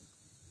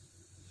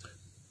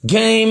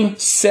 Game,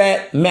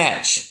 set,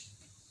 match.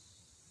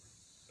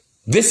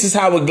 This is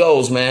how it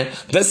goes, man.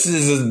 This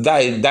is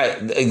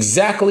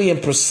exactly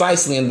and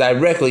precisely and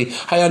directly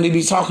how y'all need to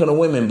be talking to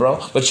women,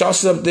 bro. But y'all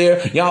sit up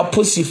there, y'all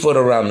pussyfoot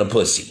around the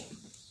pussy.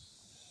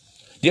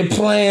 You're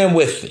playing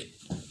with it.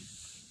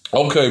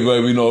 Okay,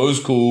 baby, no, it's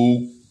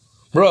cool.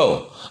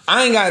 Bro,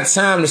 I ain't got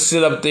time to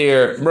sit up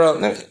there,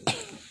 bro.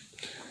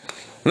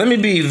 Let me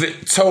be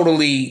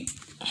totally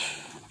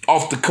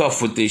off the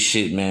cuff with this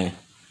shit, man.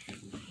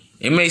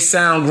 It may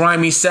sound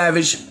grimy,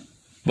 savage,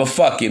 but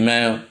fuck it,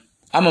 man.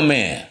 I'm a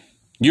man.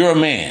 You're a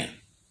man.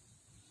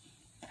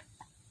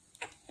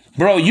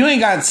 Bro, you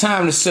ain't got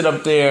time to sit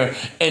up there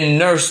and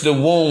nurse the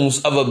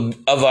wounds of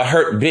a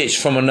hurt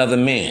bitch from another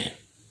man.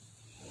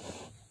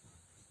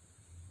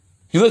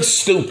 You look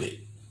stupid.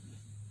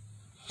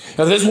 If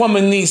this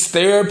woman needs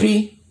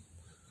therapy,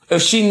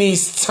 if she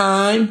needs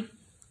time,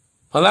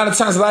 a lot of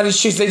times, a lot of these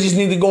chicks, they just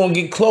need to go and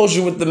get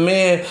closure with the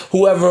man,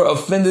 whoever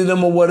offended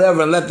them or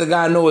whatever, and let the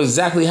guy know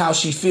exactly how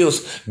she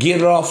feels.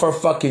 Get it off her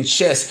fucking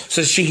chest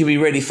so she can be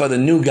ready for the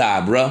new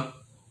guy, bro.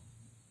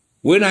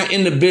 We're not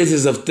in the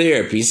business of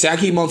therapy. See, I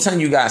keep on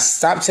telling you guys,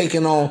 stop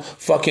taking on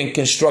fucking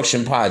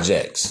construction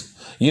projects.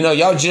 You know,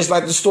 y'all just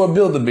like the store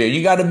Build-A-Bear.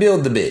 You got to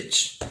build the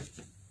bitch.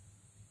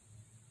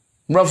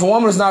 Bro, if a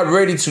woman's not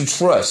ready to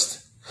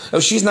trust,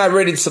 if she's not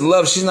ready to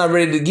love, she's not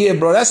ready to give,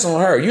 bro, that's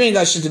on her. You ain't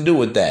got shit to do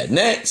with that.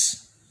 Next.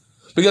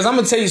 Because I'm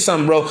going to tell you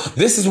something, bro.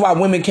 This is why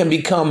women can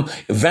become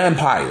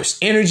vampires,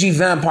 energy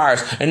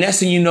vampires. And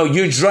that's when you know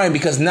you're drained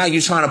because now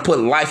you're trying to put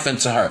life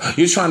into her.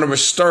 You're trying to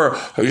restore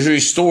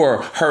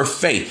her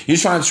faith. You're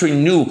trying to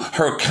renew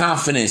her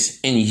confidence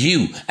in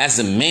you as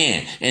a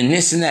man and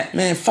this and that.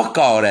 Man, fuck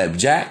all that,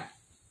 Jack.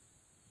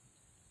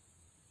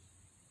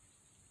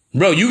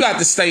 Bro, you got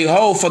to stay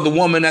whole for the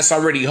woman that's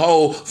already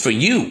whole for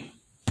you.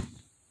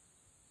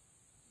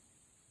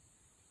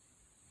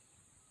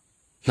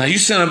 Now you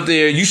sit up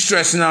there, you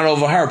stressing out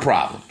over her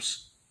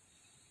problems.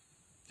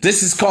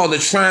 This is called the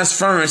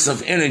transference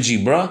of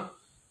energy, bro.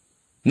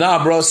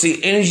 Nah, bro,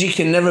 see, energy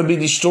can never be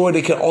destroyed.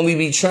 It can only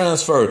be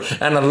transferred.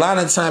 And a lot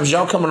of times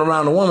y'all coming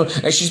around a woman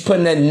and she's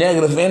putting that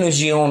negative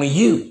energy on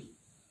you.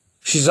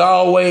 She's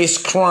always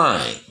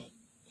crying,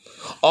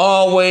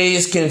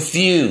 always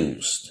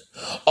confused.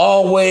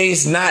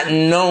 Always not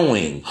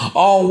knowing,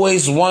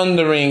 always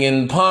wondering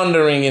and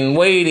pondering and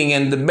waiting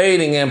and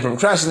debating and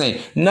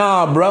procrastinating.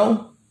 Nah,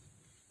 bro.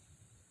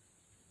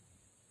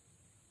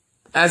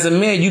 As a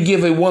man, you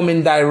give a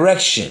woman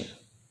direction.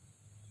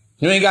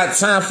 You ain't got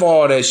time for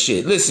all that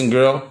shit. Listen,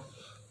 girl.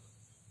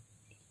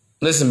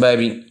 Listen,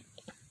 baby.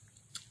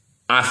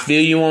 I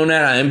feel you on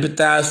that. I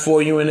empathize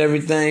for you and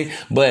everything.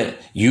 But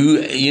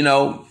you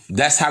know,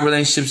 that's how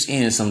relationships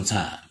end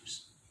sometimes.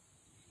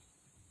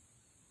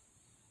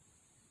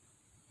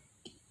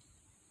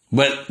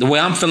 But the way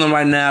I'm feeling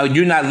right now,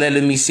 you're not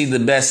letting me see the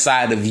best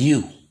side of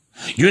you.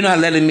 You're not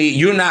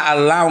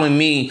allowing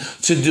me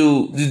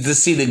to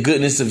see the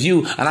goodness of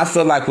you. And I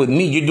feel like with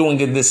me, you're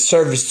doing a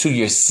disservice to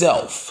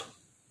yourself.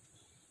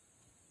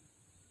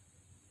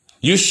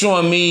 You're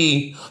showing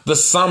me the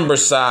somber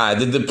side,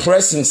 the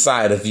depressing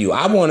side of you.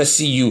 I want to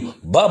see you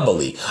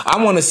bubbly.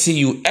 I want to see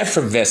you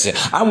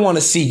effervescent. I want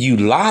to see you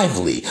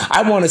lively.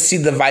 I want to see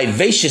the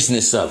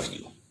vivaciousness of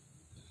you.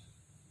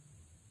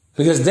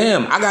 Because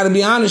damn, I got to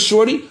be honest,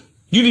 shorty,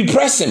 you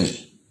depressing me.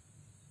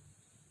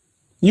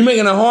 You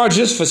making it hard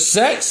just for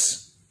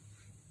sex?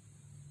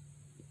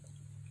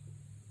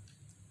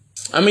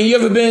 I mean,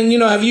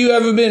 have you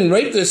ever been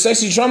raped or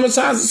sexually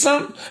traumatized or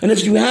something? And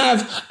if you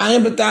have, I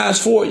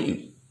empathize for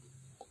you.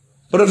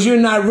 But if you're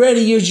not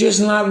ready, you're just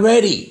not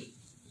ready.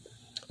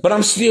 But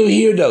I'm still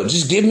here though.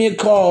 Just give me a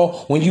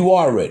call when you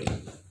are ready.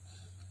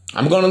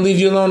 I'm going to leave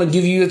you alone and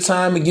give you your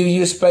time and give you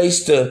your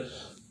space to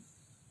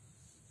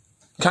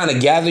kind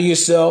of gather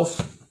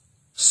yourself,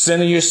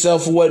 center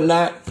yourself or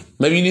whatnot.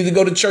 Maybe you need to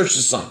go to church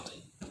or something.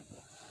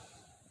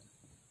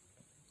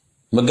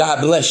 But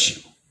God bless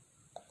you.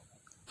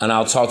 And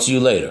I'll talk to you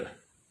later.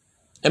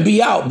 And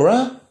be out,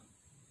 bruh.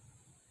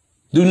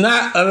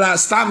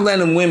 Stop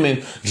letting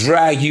women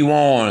drag you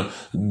on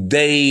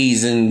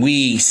days and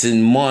weeks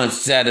and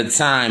months at a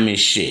time and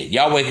shit.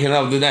 Y'all waking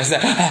up to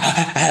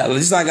that.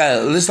 It's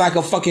like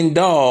a fucking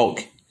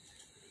dog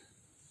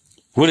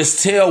with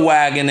his tail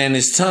wagging and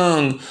his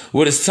tongue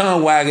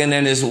wagging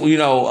and his,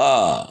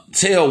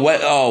 tail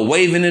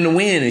waving in the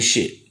wind and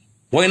shit.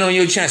 Waiting on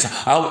your chance.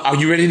 Are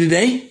you ready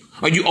today?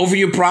 Are you over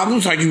your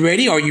problems? Are you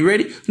ready? Are you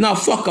ready? No,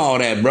 fuck all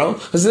that, bro.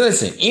 Because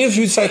listen, if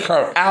you take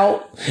her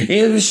out, if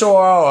you show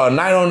her a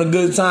night on a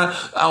good time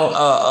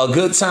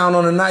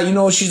on the night, you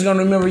know what she's going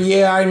to remember?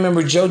 Yeah, I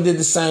remember Joe did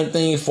the same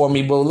thing for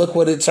me, but look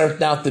what it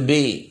turned out to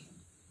be.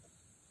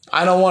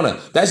 I don't want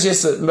to. That's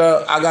just,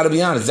 I got to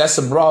be honest. That's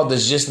a broad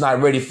that's just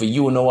not ready for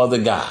you and no other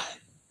guy.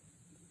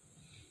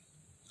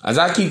 As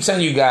I keep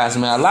telling you guys,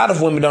 man, a lot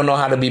of women don't know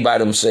how to be by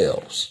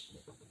themselves.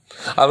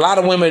 A lot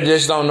of women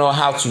just don't know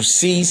how to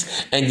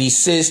cease and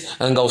desist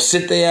and go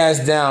sit their ass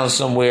down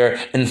somewhere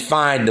and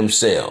find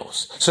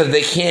themselves so that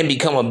they can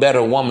become a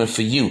better woman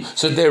for you.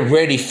 So they're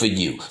ready for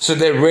you. So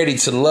they're ready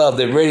to love.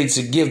 They're ready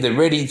to give. They're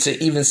ready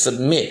to even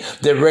submit.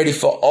 They're ready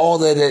for all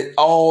that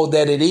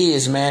it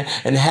is, man.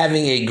 And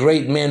having a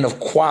great man of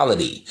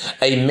quality,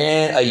 a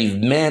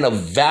man of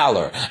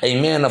valor, a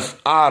man of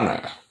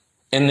honor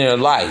in their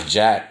life,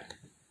 Jack.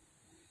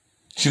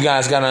 You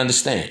guys got to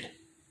understand.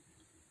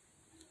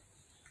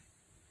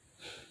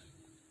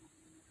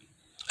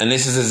 And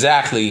this is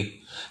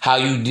exactly how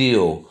you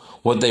deal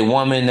with a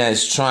woman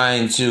that's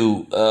trying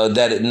to,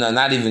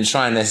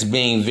 that's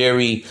being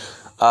very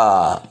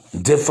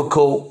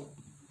difficult,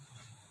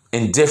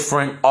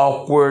 indifferent,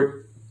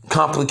 awkward,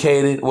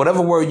 complicated,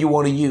 whatever word you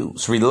want to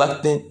use,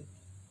 reluctant.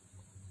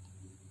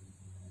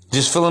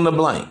 Just fill in the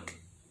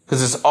blank.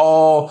 Because it's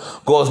all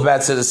goes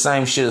back to the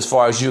same shit as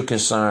far as you're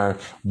concerned,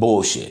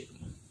 bullshit.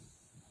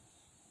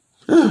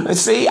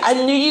 See, I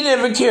knew you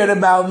never cared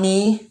about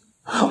me.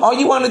 All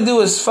you want to do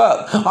is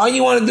fuck. All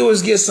you want to do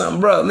is get something.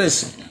 Bro,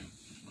 listen.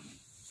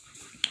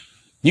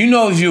 You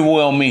know if you're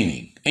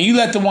well-meaning. And you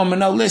let the woman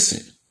know,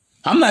 listen,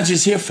 I'm not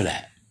just here for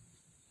that.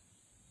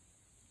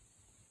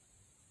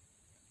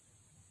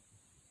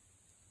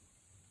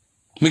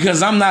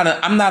 Because I'm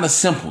not a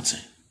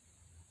simpleton.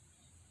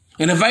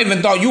 And if I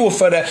even thought you were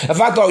for that, if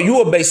I thought you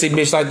were a basic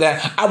bitch like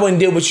that, I wouldn't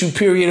deal with you,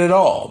 period, at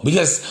all.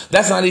 Because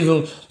that's not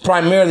even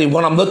primarily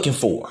what I'm looking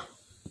for.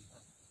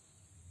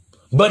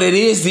 But it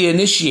is the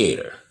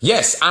initiator.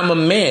 Yes, I'm a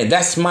man.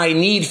 That's my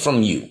need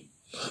from you.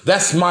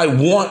 That's my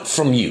want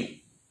from you.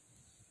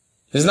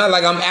 It's not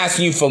like I'm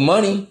asking you for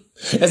money.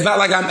 It's not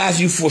like I'm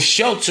asking you for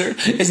shelter.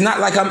 It's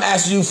not like I'm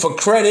asking you for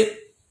credit.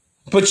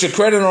 Put your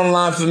credit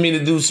online for me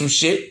to do some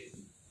shit.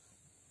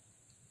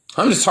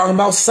 I'm just talking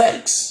about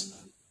sex.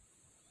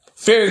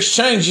 Fair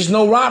exchange is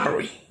no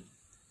robbery.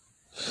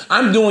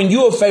 I'm doing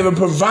you a favor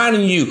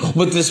providing you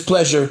with this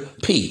pleasure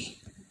P.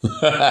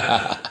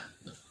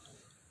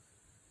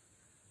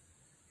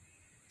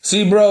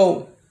 See,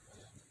 bro,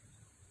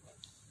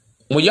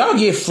 when y'all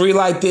get free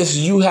like this,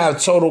 you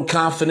have total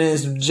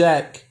confidence,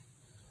 Jack.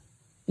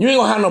 You ain't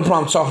gonna have no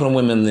problem talking to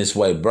women this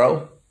way,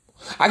 bro.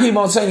 I keep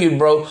on telling you,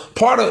 bro,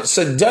 part of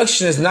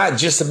seduction is not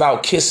just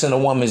about kissing a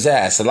woman's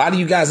ass. A lot of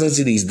you guys listen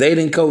to these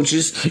dating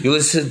coaches, you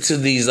listen to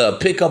these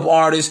pickup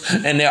artists,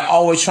 and they're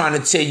always trying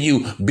to tell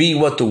you, be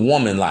what the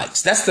woman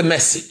likes. That's the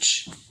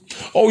message.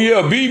 Oh,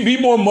 yeah, be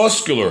more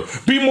muscular.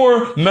 Be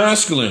more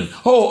masculine.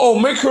 Oh,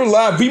 make her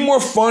laugh. Be more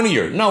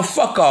funnier. No,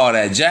 fuck all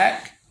that,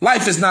 Jack.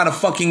 Life is not a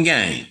fucking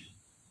game.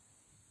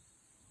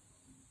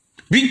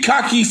 Be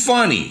cocky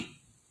funny.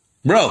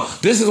 Bro,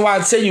 this is why I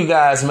tell you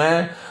guys,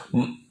 man.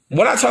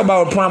 When I talk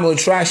about primal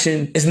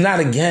attraction, it's not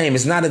a game.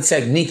 It's not a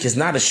technique. It's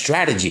not a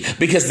strategy.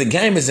 Because the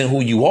game is in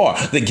who you are.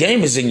 The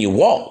game is in your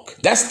walk.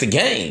 That's the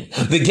game.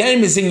 The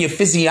game is in your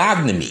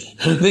physiognomy.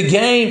 The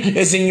game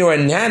is in your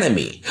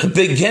anatomy.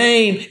 The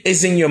game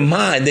is in your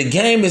mind. The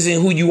game is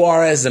in who you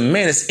are as a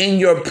man. It's in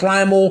your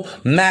primal,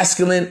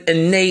 masculine,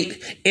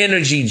 innate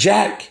energy,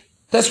 Jack.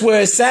 That's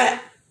where it's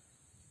at.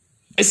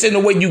 It's in the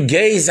way you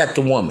gaze at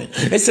the woman.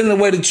 It's in the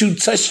way that you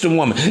touch the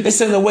woman.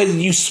 It's in the way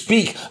that you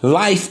speak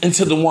life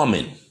into the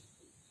woman.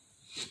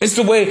 It's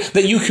the way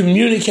that you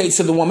communicate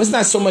to the woman. It's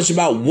not so much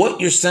about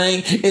what you're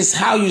saying. It's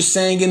how you're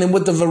saying it and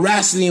with the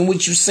veracity in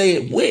which you say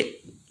it with.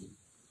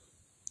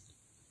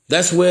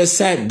 That's where it's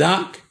at,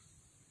 Doc.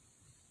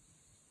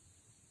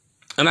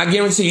 And I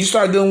guarantee you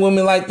start dealing with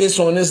women like this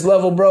on this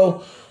level,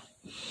 bro.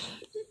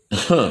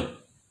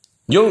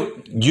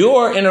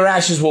 Your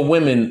interactions with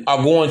women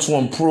are going to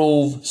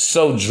improve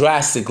so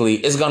drastically.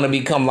 It's going to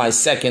become like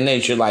second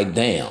nature, like,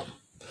 damn.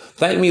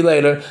 Thank me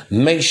later.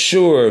 Make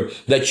sure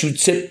that you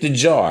tip the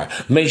jar.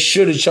 Make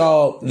sure that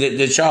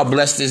y'all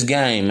bless this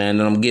game, man,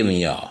 that I'm giving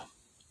y'all.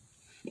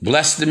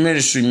 Bless the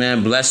ministry,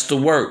 man. Bless the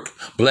work.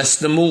 Bless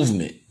the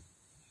movement.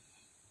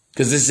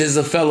 Because this is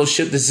a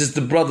fellowship. This is the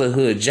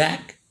brotherhood,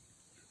 Jack.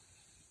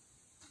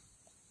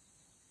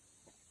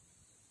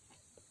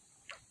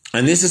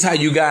 And this is how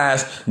you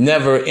guys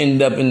never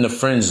end up in the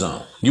friend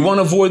zone. You want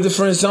to avoid the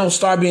friend zone?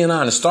 Start being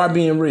honest. Start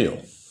being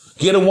real.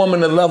 Get a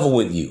woman to level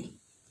with you.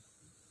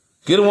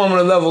 Get a woman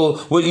to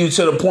level with you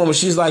to the point where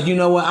she's like, you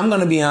know what? I'm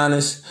going to be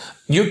honest.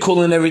 You're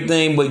cool and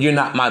everything, but you're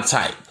not my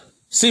type.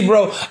 See,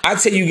 bro, I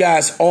tell you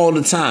guys all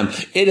the time,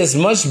 it is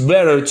much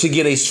better to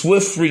get a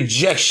swift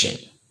rejection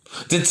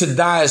than to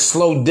die a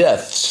slow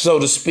death, so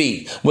to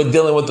speak, with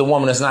dealing with a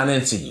woman that's not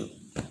into you.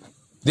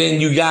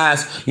 Then you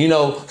guys, you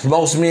know,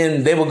 most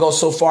men, they will go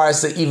so far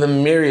as to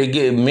even marry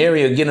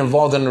or get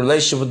involved in a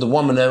relationship with the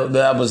woman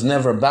that was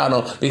never about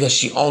him because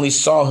she only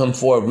saw him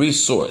for a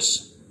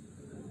resource.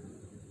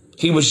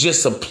 He was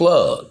just a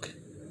plug.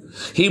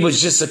 He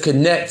was just a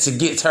connect to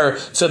get her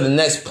to the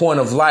next point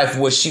of life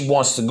where she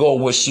wants to go,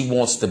 where she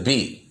wants to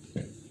be.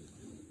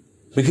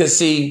 Because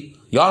see,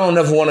 y'all don't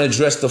ever want to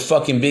address the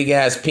fucking big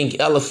ass pink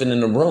elephant in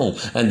the room.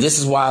 And this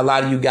is why a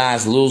lot of you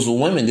guys lose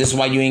with women. This is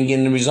why you ain't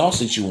getting the results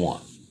that you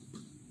want.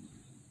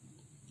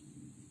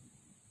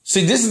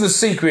 See, this is the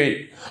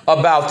secret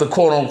about the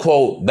quote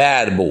unquote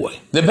bad boy.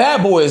 The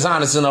bad boy is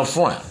honest and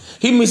upfront.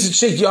 He meets a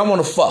chick, yo, I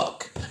want to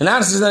fuck. And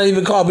honestly, it's not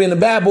even called being a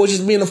bad boy, it's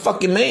just being a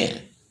fucking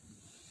man.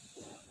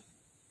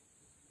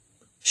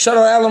 Shout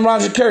out Alan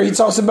Roger Curry. He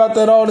talks about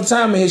that all the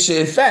time in his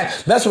shit. In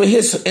fact, that's what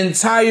his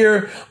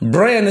entire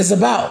brand is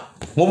about.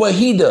 Well, what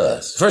he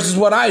does versus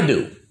what I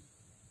do.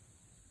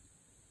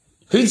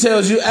 He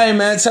tells you, hey,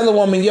 man, tell a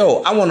woman,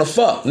 yo, I want to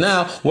fuck.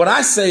 Now, what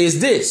I say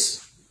is this.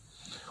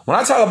 When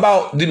I talk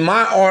about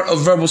my art of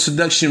verbal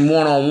seduction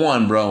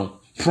one-on-one, bro,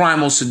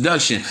 primal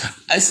seduction,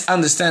 I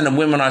understand that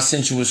women are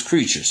sensuous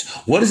creatures.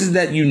 What is it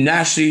that you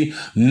naturally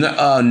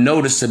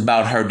notice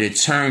about her that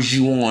turns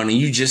you on, and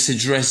you just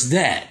address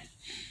that?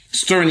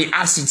 Stirring the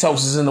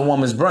oxytocins in the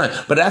woman's brain.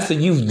 But after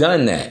you've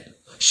done that,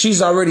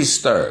 she's already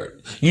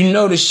stirred. You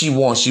know that she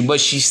wants you, but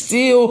she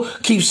still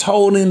keeps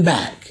holding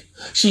back.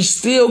 She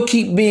still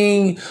keep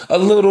being a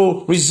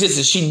little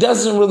resistant. She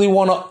doesn't really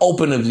want to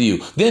open a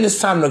view. Then it's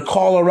time to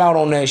call her out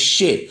on that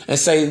shit and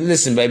say,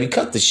 listen, baby,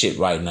 cut the shit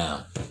right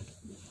now.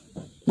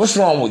 What's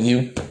wrong with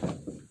you?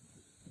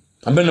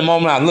 I've been the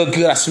moment I look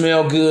good, I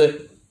smell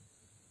good.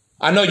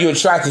 I know you're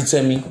attracted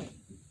to me.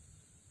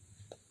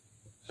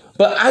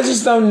 But I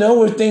just don't know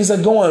where things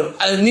are going.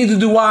 Neither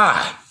do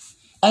I.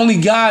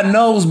 Only God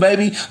knows,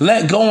 baby.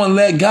 Let go and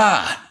let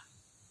God.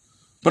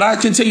 But I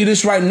can tell you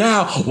this right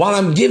now. While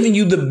I'm giving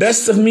you the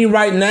best of me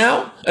right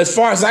now, as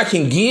far as I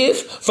can give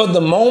for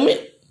the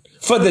moment,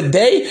 for the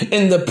day,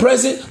 in the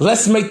present,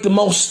 let's make the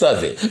most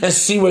of it and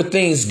see where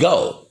things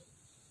go.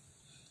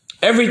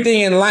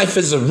 Everything in life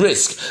is a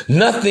risk.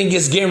 Nothing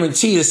is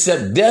guaranteed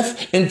except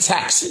death and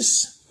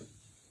taxes.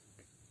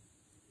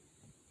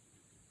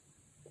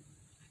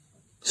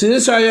 See,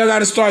 this is how y'all got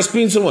to start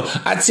speaking to the woman.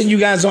 I tell you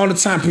guys all the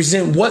time,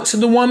 present what to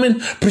the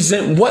woman?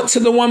 Present what to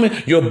the woman?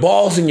 Your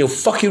balls and your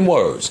fucking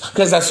words.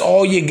 Because that's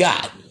all you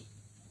got.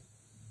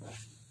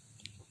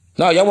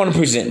 No, y'all want to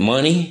present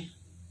money.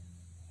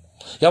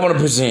 Y'all want to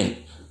present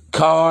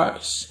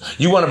cars.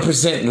 You want to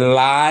present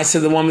lies to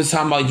the woman,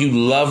 talking about you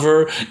love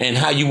her and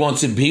how you want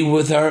to be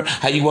with her,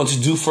 how you want to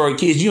do for her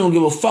kids. You don't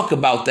give a fuck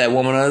about that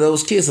woman or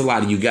those kids, a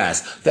lot of you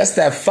guys. That's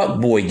that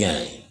fuck boy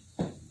game.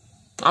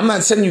 I'm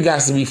not telling you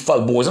guys to be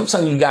fuck boys. I'm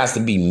telling you guys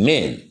to be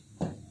men.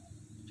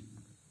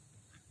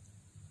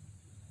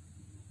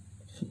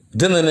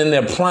 Dealing in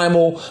their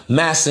primal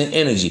masculine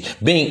energy.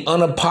 Being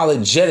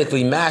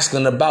unapologetically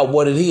masculine about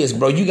what it is,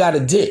 bro. You got a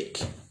dick.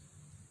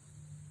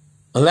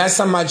 And last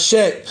time I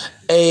checked,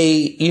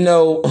 a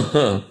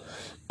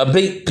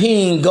big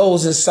peen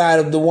goes inside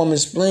of the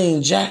woman's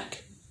spleen,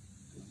 Jack.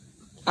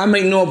 I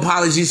make no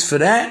apologies for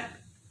that.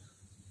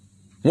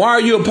 Why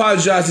are you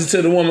apologizing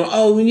to the woman?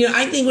 Oh, yeah,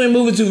 I think we're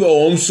moving too.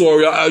 Oh, I'm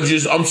sorry.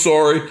 I'm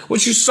sorry.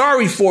 What you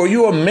sorry for?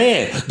 You're a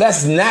man.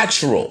 That's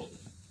natural.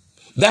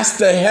 That's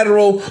the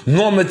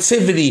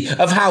heteronormativity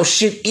of how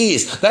shit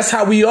is. That's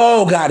how we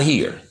all got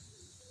here.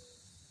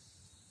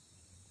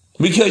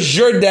 Because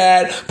your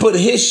dad put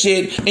his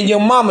shit in your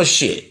mama's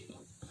shit.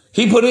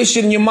 He put his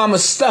shit in your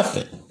mama's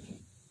stuffing.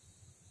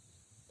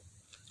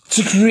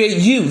 To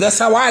create you. That's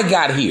how I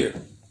got here.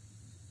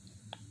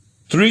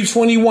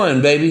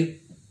 321, baby.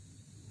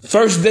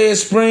 First day of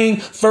spring,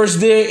 first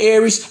day of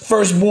Aries,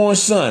 firstborn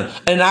son.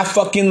 And I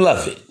fucking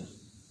love it.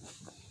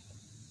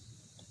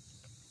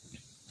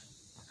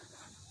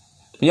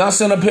 Y'all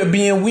sitting up here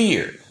being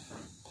weird.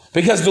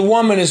 Because the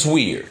woman is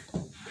weird.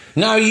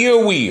 Now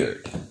you're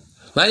weird.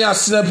 Now y'all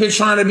sit up here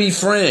trying to be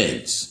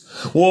friends.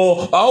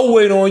 Well, I'll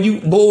wait on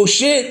you.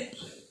 Bullshit.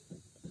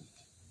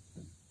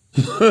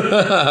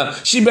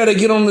 She better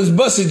get on this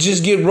bus and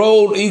just get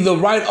rolled either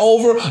right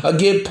over or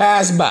get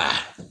passed by.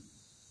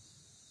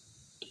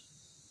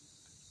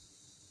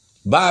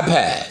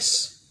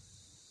 Bypass.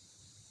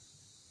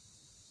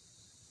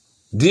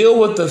 Deal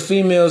with the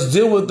females.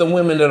 Deal with the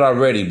women that are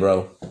ready,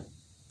 bro.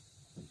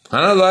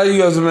 I know a lot of you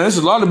guys, man, there's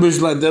a lot of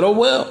bitches like that. Oh,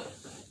 well.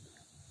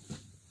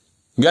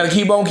 You got to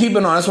keep on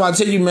keeping on. That's why I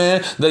tell you,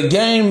 man, the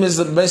game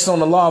is based on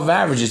the law of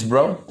averages,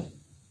 bro.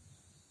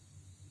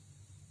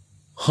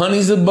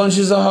 Honey's a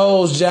bunches of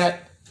hoes,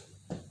 Jack.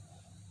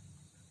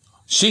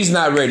 She's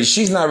not ready.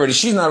 She's not ready.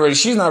 She's not ready.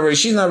 She's not ready.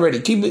 She's not ready.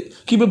 Keep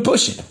it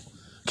pushing.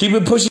 Keep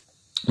it pushing.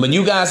 But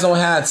you guys don't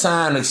have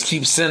time to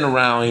keep sitting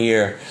around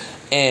here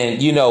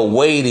and, you know,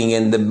 waiting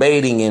and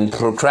debating and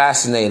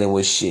procrastinating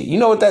with shit. You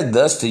know what that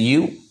does to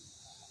you?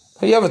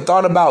 Have you ever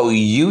thought about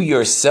you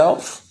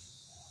yourself?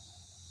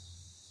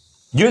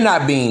 You're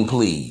not being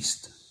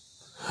pleased.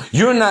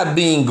 You're not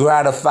being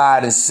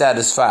gratified and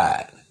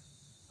satisfied.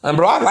 And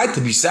bro, I like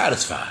to be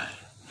satisfied.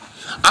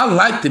 I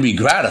like to be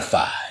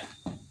gratified.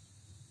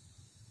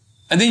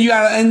 And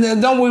then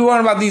and don't we worry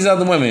about these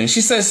other women.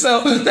 She says,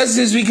 so that's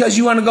just because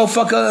you want to go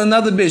fuck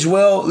another bitch.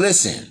 Well,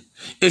 listen.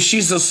 If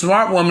she's a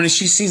smart woman and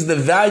she sees the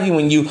value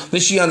in you, then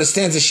she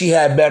understands that she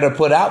had better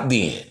put out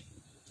then.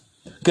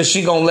 Because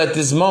she gonna let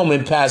this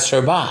moment pass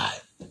her by.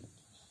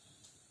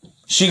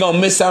 She gonna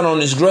miss out on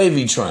this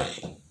gravy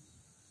train.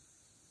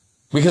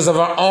 Because of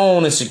her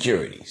own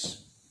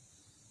insecurities.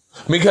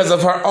 Because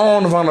of her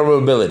own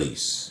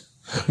vulnerabilities.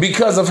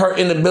 Because of her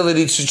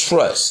inability to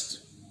trust.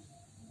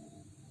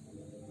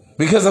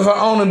 Because of her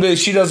own ability,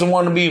 she doesn't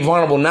want to be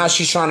vulnerable. Now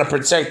she's trying to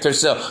protect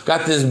herself.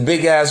 Got this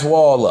big ass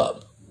wall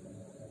up.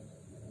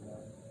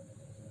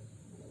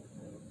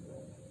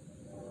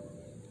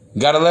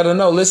 Gotta let her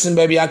know, listen,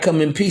 baby, I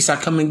come in peace. I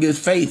come in good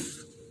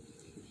faith.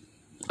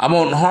 I'm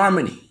on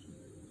harmony.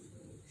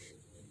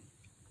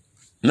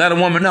 Let a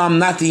woman know I'm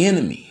not the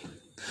enemy.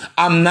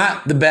 I'm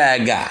not the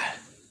bad guy.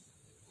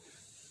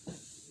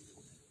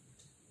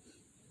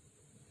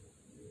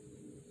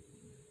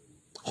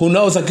 Who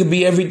knows? I could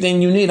be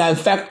everything you need. In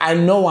fact, I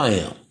know I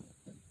am.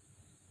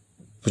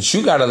 But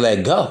you gotta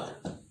let go.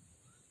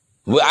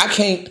 Well, I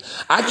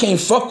can't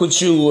fuck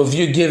with you if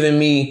you're giving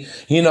me,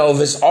 you know, if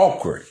it's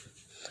awkward.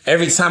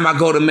 Every time I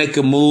go to make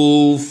a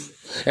move,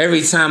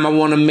 every time I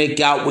want to make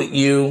out with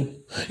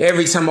you,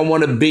 every time I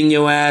want to bend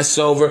your ass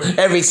over,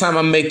 every time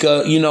I make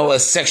a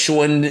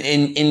sexual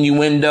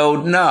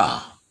innuendo,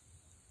 nah.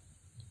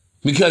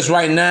 Because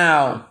right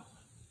now,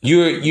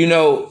 you're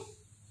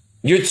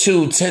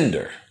too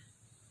tender.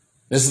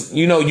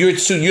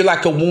 You're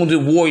like a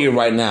wounded warrior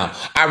right now.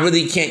 I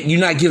really can't, you're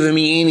not giving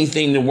me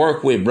anything to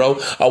work with, bro.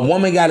 A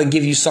woman got to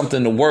give you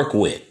something to work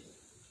with.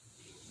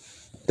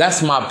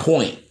 That's my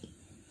point.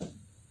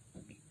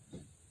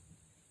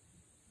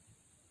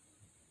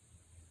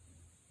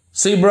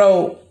 See,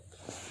 bro,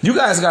 you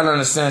guys got to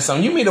understand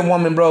something. You meet a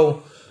woman,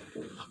 bro.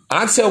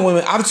 I've told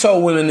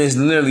women this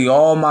literally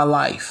all my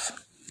life.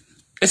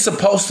 It's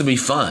supposed to be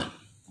fun.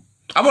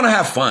 I want to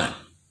have fun.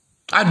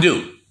 I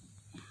do.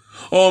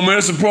 Oh, man,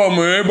 that's the problem,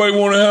 man. Everybody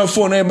want to have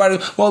fun.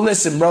 Well,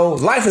 listen, bro.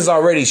 Life is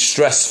already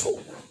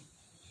stressful.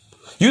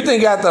 You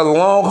think after a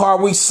long,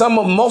 hard week,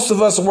 most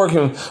of us are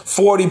working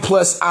 40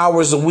 plus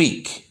hours a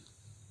week.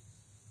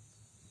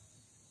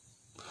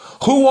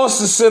 Who wants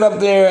to sit up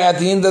there at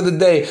the end of the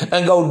day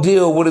and go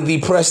deal with a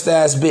depressed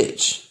ass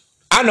bitch?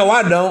 I know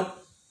I don't.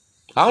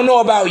 I don't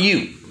know about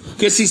you.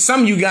 Because see,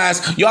 some of you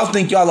guys, y'all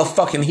think y'all a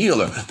fucking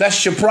healer.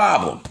 That's your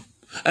problem.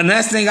 And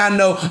last thing I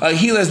know, a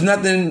healer is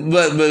nothing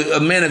but a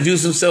man that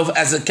views himself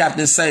as a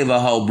Captain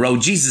Save-A-Ho, bro.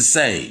 Jesus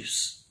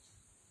saves.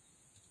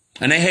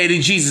 And they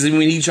hated Jesus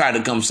when he tried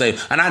to come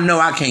save. And I know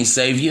I can't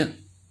save you.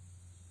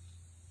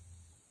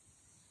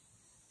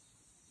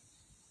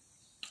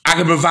 I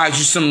can provide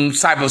you some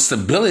type of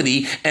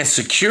stability and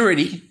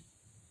security.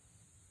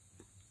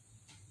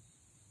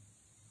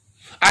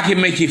 I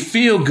can make you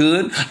feel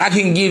good. I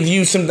can give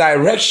you some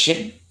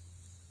direction.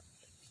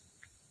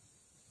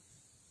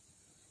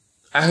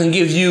 I can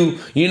give you,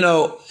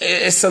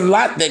 it's a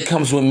lot that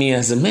comes with me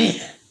as a man.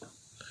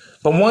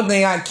 But one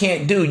thing I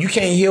can't do, you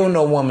can't heal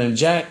no woman,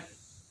 Jack.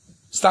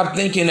 Stop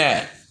thinking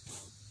that.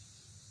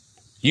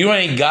 You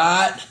ain't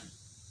God.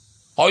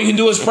 All you can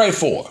do is pray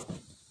for her.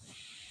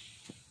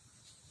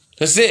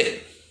 That's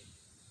it.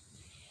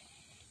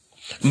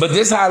 But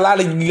this is how a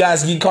lot of you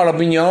guys get caught up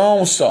in your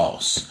own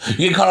sauce.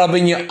 You get caught up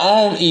in your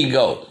own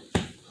ego.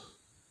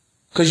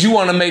 Because you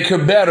want to make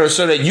her better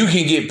so that you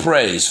can get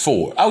praise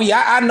for it. Oh,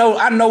 yeah, I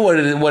know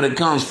what it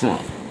comes from.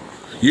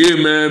 Yeah,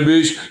 man,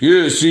 bitch.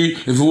 Yeah, see,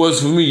 if it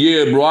wasn't for me,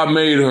 yeah, bro, I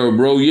made her,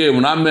 bro. Yeah,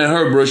 when I met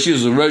her, bro, she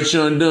was a rich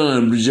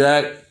undone,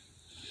 Jack.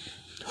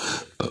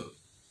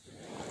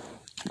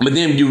 But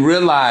then you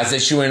realize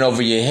that you ain't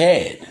over your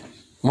head.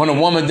 When a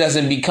woman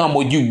doesn't become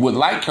what you would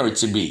like her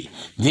to be,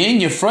 then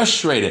you're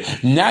frustrated.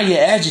 Now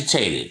you're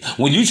agitated.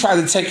 When you try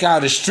to take her out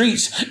of the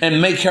streets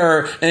and make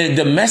her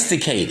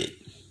domesticated.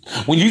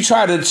 When you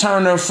try to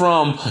turn her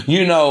from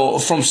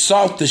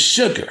salt to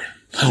sugar.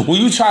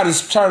 When you try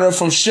to turn her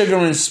from sugar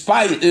and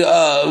spice,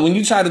 when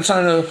you try to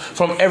turn her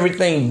from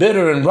everything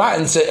bitter and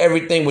rotten to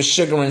everything with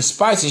sugar and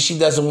spicy, she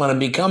doesn't want to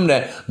become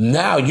that.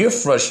 Now you're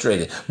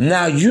frustrated.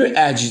 Now you're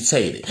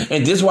agitated.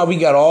 And this is why we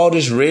got all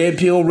this red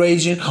pill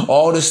raging,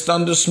 all this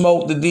thunder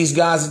smoke that these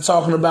guys are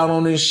talking about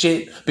on this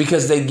shit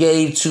because they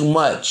gave too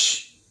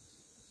much.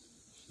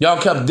 Y'all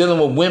kept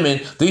dealing with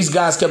women. These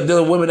guys kept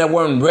dealing with women that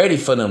weren't ready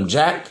for them,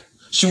 Jack.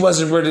 She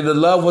wasn't ready to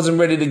love, wasn't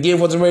ready to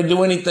give, wasn't ready to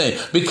do anything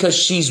because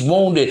she's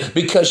wounded,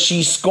 because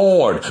she's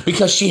scorned,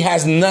 because she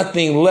has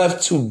nothing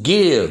left to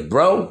give,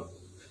 bro.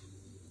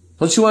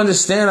 Don't you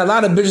understand? A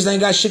lot of bitches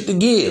ain't got shit to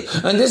give.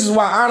 And this is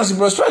why, honestly,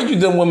 bro, especially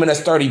them women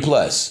that's 30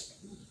 plus.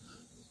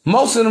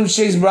 Most of them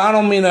chicks, bro, I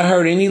don't mean to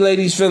hurt any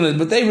ladies' feelings,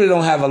 but they really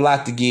don't have a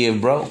lot to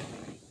give, bro.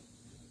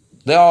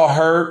 They all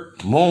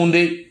hurt,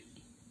 wounded,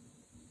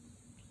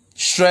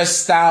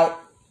 stressed out,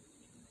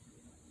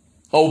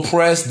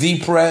 oppressed,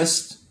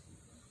 depressed.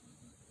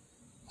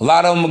 A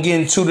lot of them are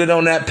getting tooted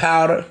on that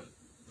powder,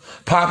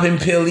 popping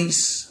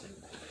pillies,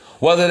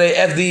 whether they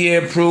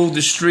FDA approved,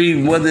 the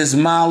street, whether it's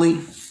Molly,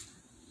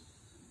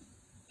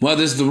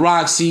 whether it's the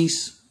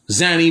Roxys,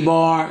 Xanny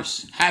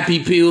bars,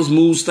 happy pills,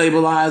 mood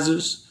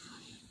stabilizers,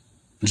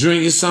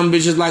 drinking. Some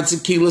bitches like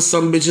tequila,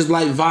 some bitches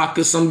like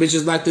vodka, some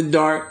bitches like the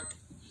dark.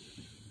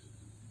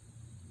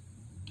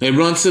 They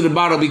run to the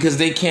bottle because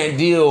they can't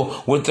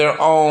deal with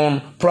their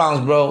own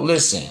problems, bro.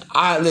 Listen,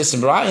 I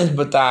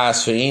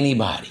empathize for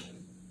anybody.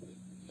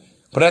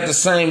 But at the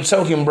same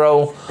token,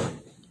 bro,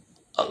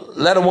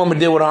 let a woman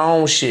deal with her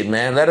own shit,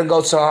 man. Let her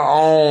go to her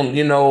own,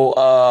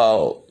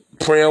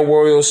 prayer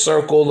warrior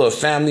circle of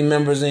family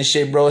members and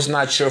shit, bro. It's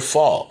not your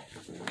fault.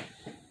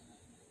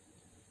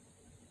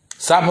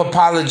 Stop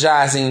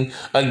apologizing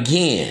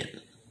again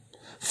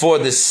for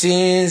the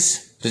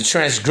sins, the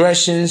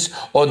transgressions,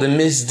 or the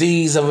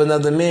misdeeds of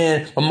another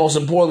man. But most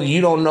importantly,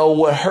 you don't know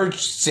what her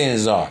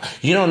sins are.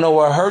 You don't know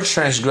what her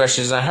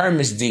transgressions and her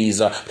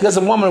misdeeds are. Because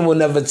a woman will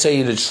never tell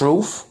you the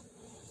truth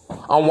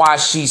on why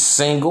she's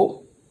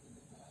single.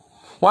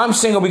 Well, I'm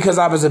single because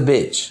I was a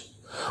bitch.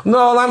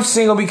 No, I'm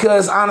single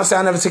because, honestly,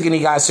 I never took any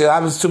guys serious. I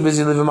was too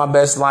busy living my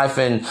best life,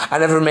 and I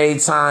never made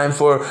time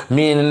for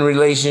men in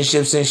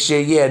relationships and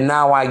shit. Yeah,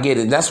 now I get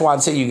it. That's why I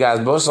tell you guys,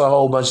 bro, it's a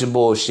whole bunch of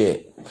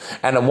bullshit.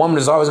 And a woman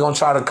is always going to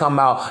try to come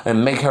out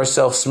and make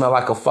herself smell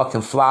like a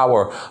fucking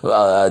flower,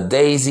 a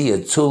daisy,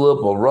 a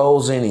tulip, a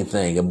rose,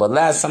 anything. But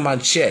last time I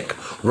checked,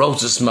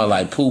 roses smell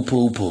like poo,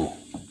 poo, poo.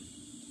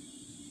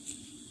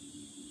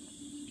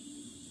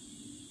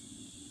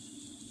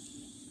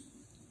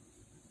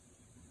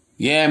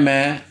 Yeah,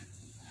 man.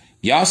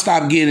 Y'all got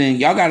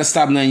to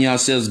stop letting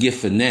yourselves get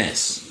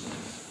finesse.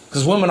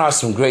 Because women are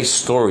some great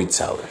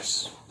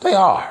storytellers. They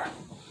are.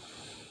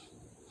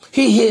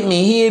 He hit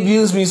me. He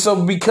abused me.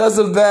 So because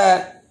of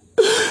that,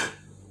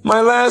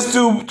 my last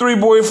 2-3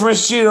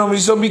 boyfriends cheated on me.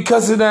 So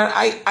because of that,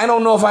 I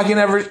don't know if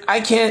I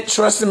can't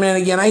trust a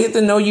man again. I get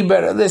to know you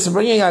better. Listen,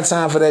 bro, you ain't got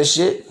time for that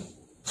shit.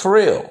 For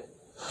real.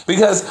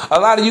 Because a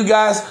lot of you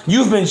guys,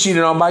 you've been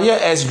cheated on by your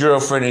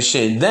ex-girlfriend and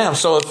shit. Damn,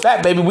 so in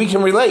fact, baby, we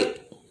can relate.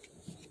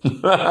 See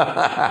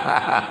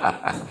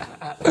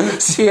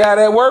how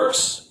that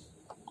works?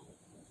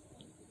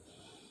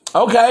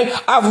 Okay,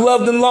 I've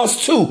loved and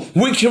lost too.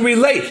 We can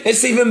relate.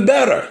 It's even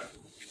better.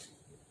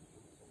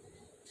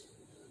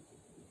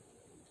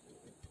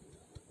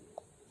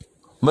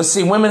 But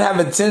see, women have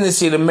a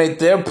tendency to make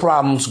their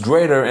problems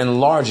greater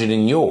and larger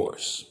than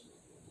yours.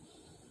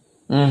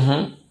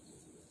 What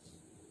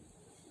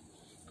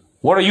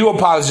are you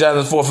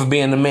apologizing for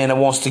being the man that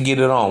wants to get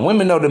it on?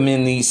 Women know the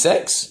men need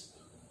sex.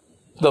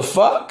 The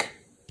fuck?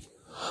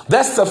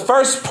 That's the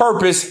first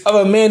purpose of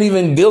a man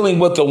even dealing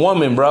with a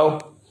woman, bro.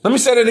 Let me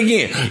say that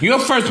again. Your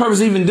first purpose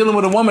of even dealing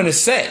with a woman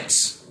is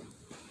sex.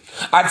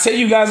 I tell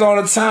you guys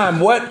all the time,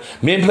 what?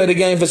 Men play the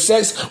game for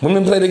sex,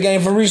 women play the game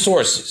for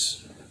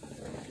resources.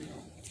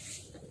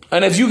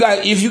 And if you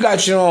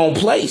got your own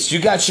place, you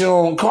got your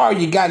own car,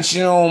 you got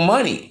your own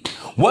money,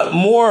 what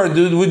more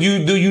do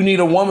you need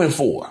a woman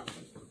for?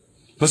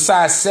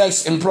 Besides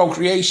sex and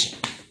procreation.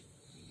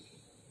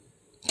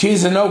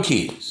 Kids and no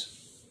kids.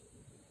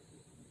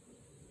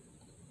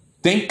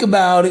 Think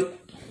about it.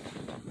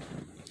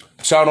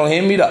 Y'all don't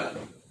hear me though.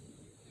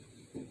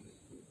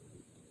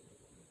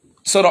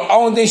 So the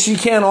only thing she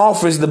can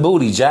offer is the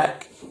booty,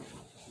 Jack.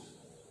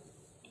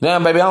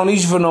 Damn, baby, I don't need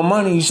you for no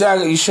money. You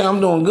sure I'm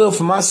doing good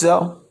for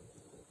myself?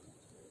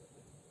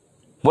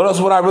 What else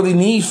would I really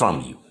need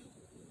from you?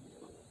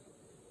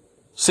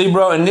 See,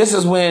 bro, and this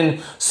is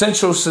when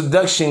sensual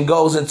seduction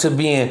goes into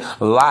being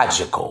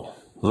logical.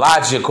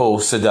 Logical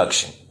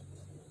seduction.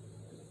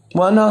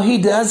 Well, no, he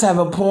does have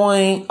a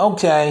point.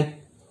 Okay.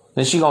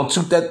 Then she gonna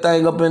toot that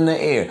thing up in the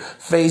air.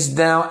 Face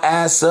down,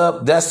 ass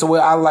up. That's the way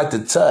I like to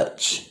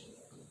touch.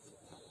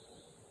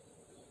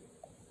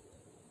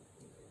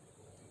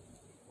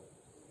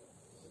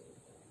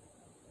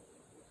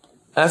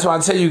 That's why I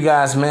tell you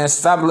guys, man,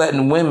 stop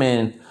letting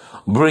women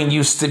bring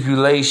you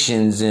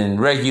stipulations and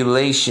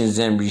regulations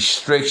and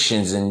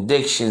restrictions and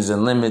dictions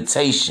and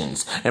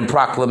limitations and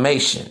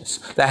proclamations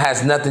that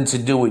has nothing to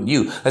do with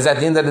you. Because at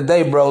the end of the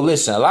day, bro,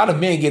 listen, a lot of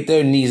men get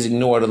their needs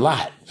ignored a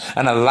lot.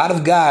 And a lot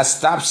of guys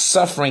stop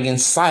suffering in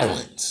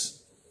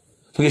silence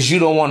because you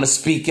don't want to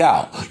speak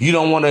out. You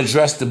don't want to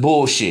address the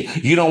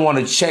bullshit. You don't want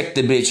to check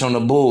the bitch on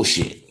the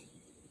bullshit.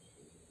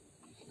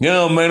 You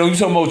know, man, you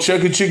talking about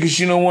check a chick and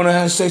she don't want to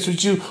have sex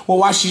with you? Well,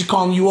 why she's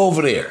calling you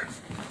over there?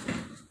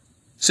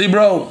 See,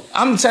 bro,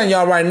 I'm telling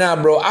y'all right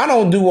now, bro, I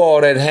don't do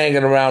all that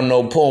hanging around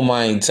no pool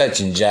I ain't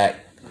touching, Jack.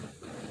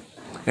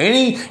 Let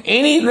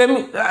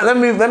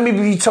me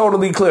be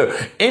totally clear.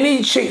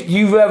 Any chick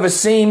you've ever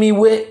seen me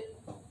with,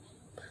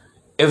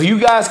 if you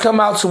guys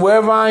come out to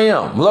wherever I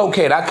am,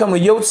 locate, I come to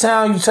your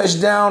town, you touch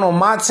down on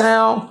my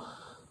town.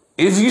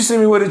 If you see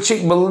me with a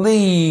chick,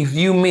 believe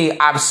you me,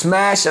 I've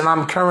smashed and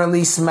I'm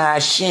currently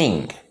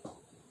smashing.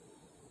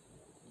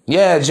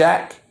 Yeah,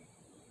 Jack.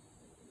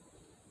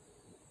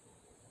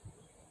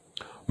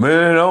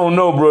 Man, I don't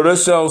know, bro. That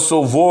sounds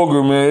so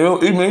vulgar,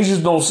 man. It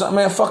just don't sound,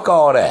 man, fuck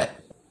all that.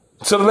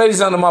 So the ladies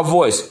under my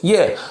voice,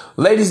 yeah,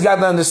 ladies got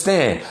to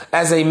understand,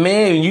 as a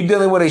man, you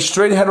dealing with a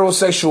straight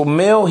heterosexual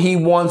male, he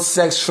wants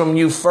sex from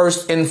you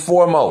first and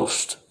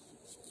foremost.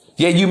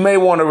 Yeah, you may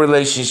want a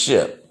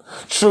relationship.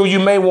 True, you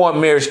may want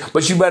marriage,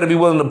 but you better be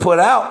willing to put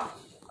out.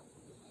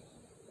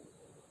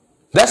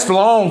 That's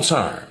long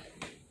term.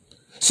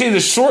 See,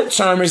 the short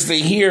term is the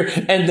here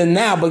and the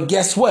now, but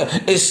guess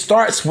what? It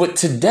starts with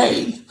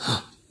today.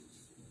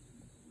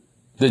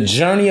 The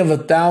journey of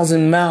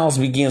 1,000 miles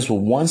begins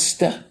with one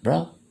step,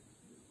 bro.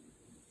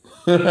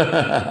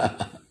 Yeah.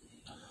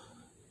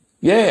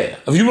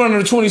 If you run a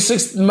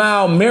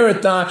 26-mile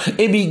marathon,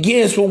 it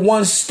begins with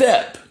one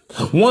step.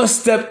 One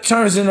step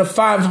turns into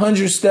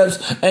 500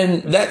 steps,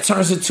 and that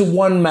turns into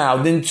 1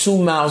 mile, then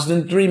 2 miles,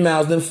 then 3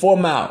 miles, then 4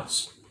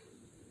 miles.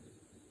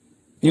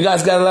 You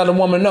guys got to let a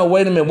woman know,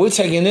 wait a minute, we're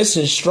taking this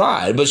in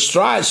stride, but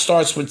stride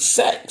starts with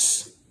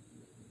sex.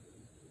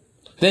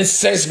 Then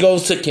sex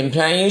goes to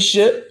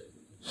companionship.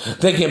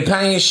 The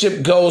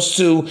companionship goes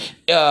to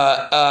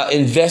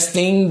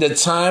investing the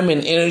time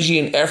and energy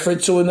and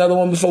effort to another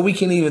one before we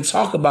can even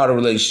talk about a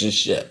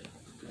relationship.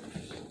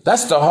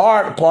 That's the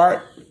hard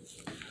part.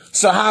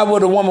 So how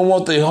would a woman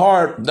want the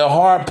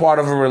hard part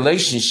of a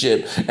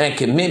relationship and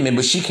commitment,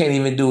 but she can't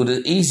even do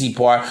the easy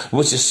part,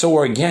 which is so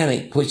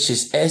organic, which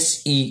is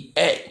sex,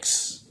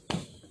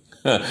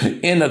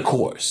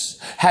 intercourse,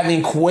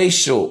 having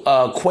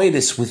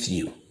coitus with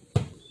you,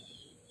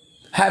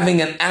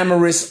 having an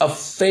amorous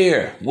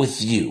affair with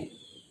you.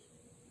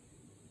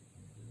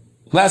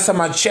 Last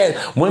time I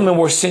checked, women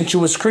were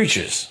sensuous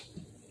creatures.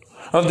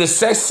 If the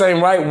sex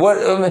ain't right,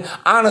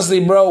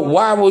 honestly, bro,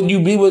 why would you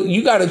be with,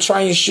 you got to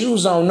try your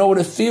shoes on, know what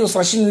it feels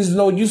like. She needs to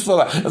know what you feel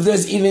like. If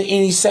there's even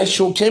any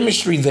sexual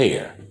chemistry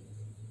there.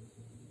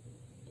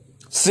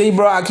 See,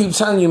 bro, I keep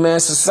telling you, man,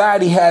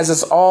 society has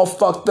us all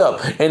fucked up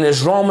in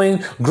this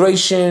Roman,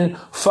 Grecian,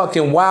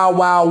 fucking wild,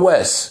 wild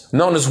west,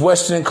 known as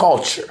Western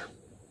culture.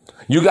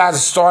 You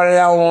guys started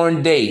out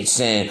on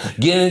dates and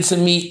getting to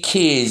meet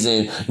kids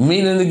and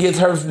meaning to get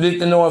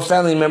to know her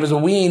family members,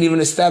 but we ain't even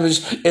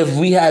established if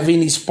we have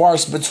any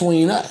sparks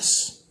between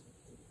us.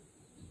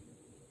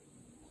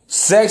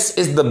 Sex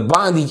is the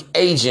bonding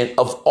agent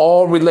of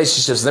all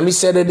relationships. Let me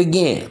say that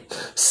again.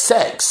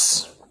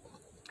 Sex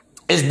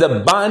is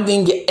the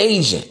bonding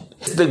agent.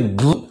 It's the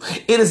glue.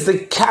 It is the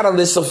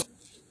catalyst of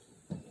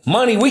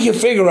money. We can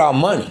figure out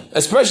money,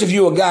 especially if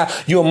you're a guy,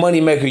 you're a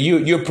money maker,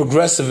 you're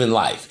progressive in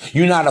life.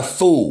 You're not a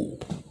fool,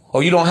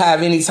 or you don't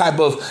have any type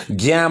of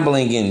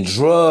gambling and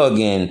drug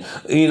and,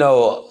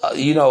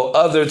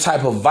 other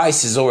type of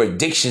vices or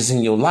addictions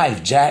in your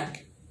life,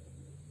 Jack.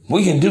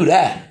 We can do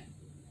that.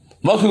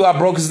 Most people are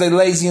broke because they're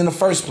lazy in the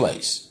first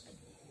place,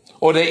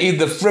 or they're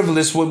either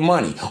frivolous with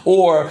money,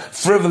 or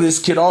frivolous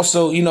could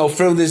also,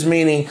 frivolous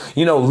meaning,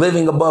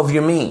 living above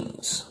your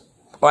means.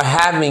 Or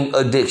having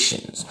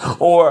addictions,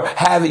 or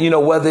having,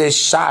 whether it's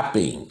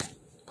shopping,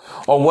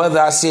 or whether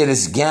I said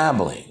it's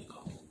gambling.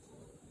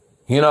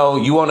 You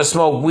want to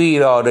smoke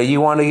weed all day. You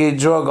want to get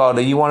drunk all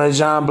day. You want to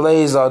John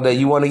Blaze all day.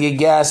 You want to get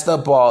gassed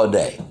up all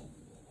day.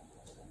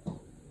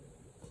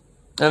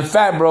 In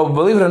fact, bro,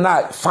 believe it or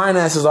not,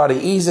 finances are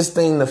the easiest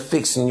thing to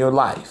fix in your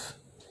life.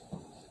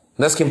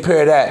 Let's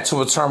compare that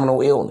to a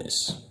terminal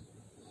illness.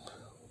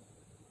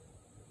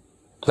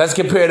 Let's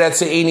compare that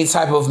to any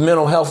type of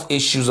mental health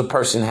issues a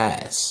person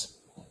has.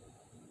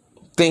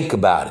 Think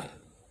about it.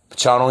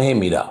 But y'all don't hear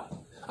me, though.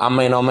 I'm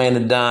Ain't No Man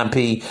to Don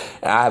P.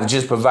 And I have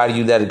just provided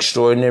you that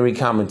extraordinary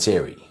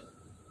commentary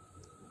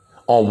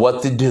on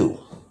what to do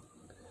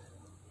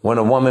when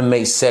a woman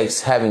makes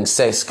having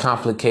sex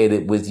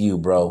complicated with you,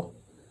 bro.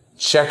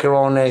 Check her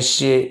on that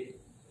shit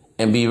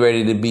and be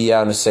ready to be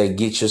out and say,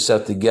 get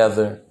yourself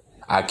together.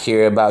 I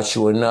care about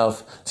you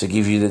enough to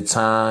give you the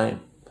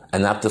time.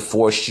 And not to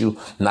force you,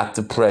 not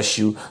to press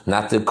you,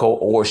 not to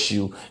coerce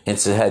you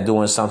into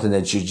doing something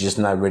that you're just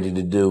not ready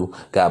to do.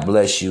 God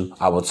bless you.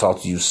 I will talk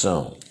to you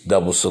soon.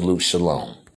 Double salute. Shalom.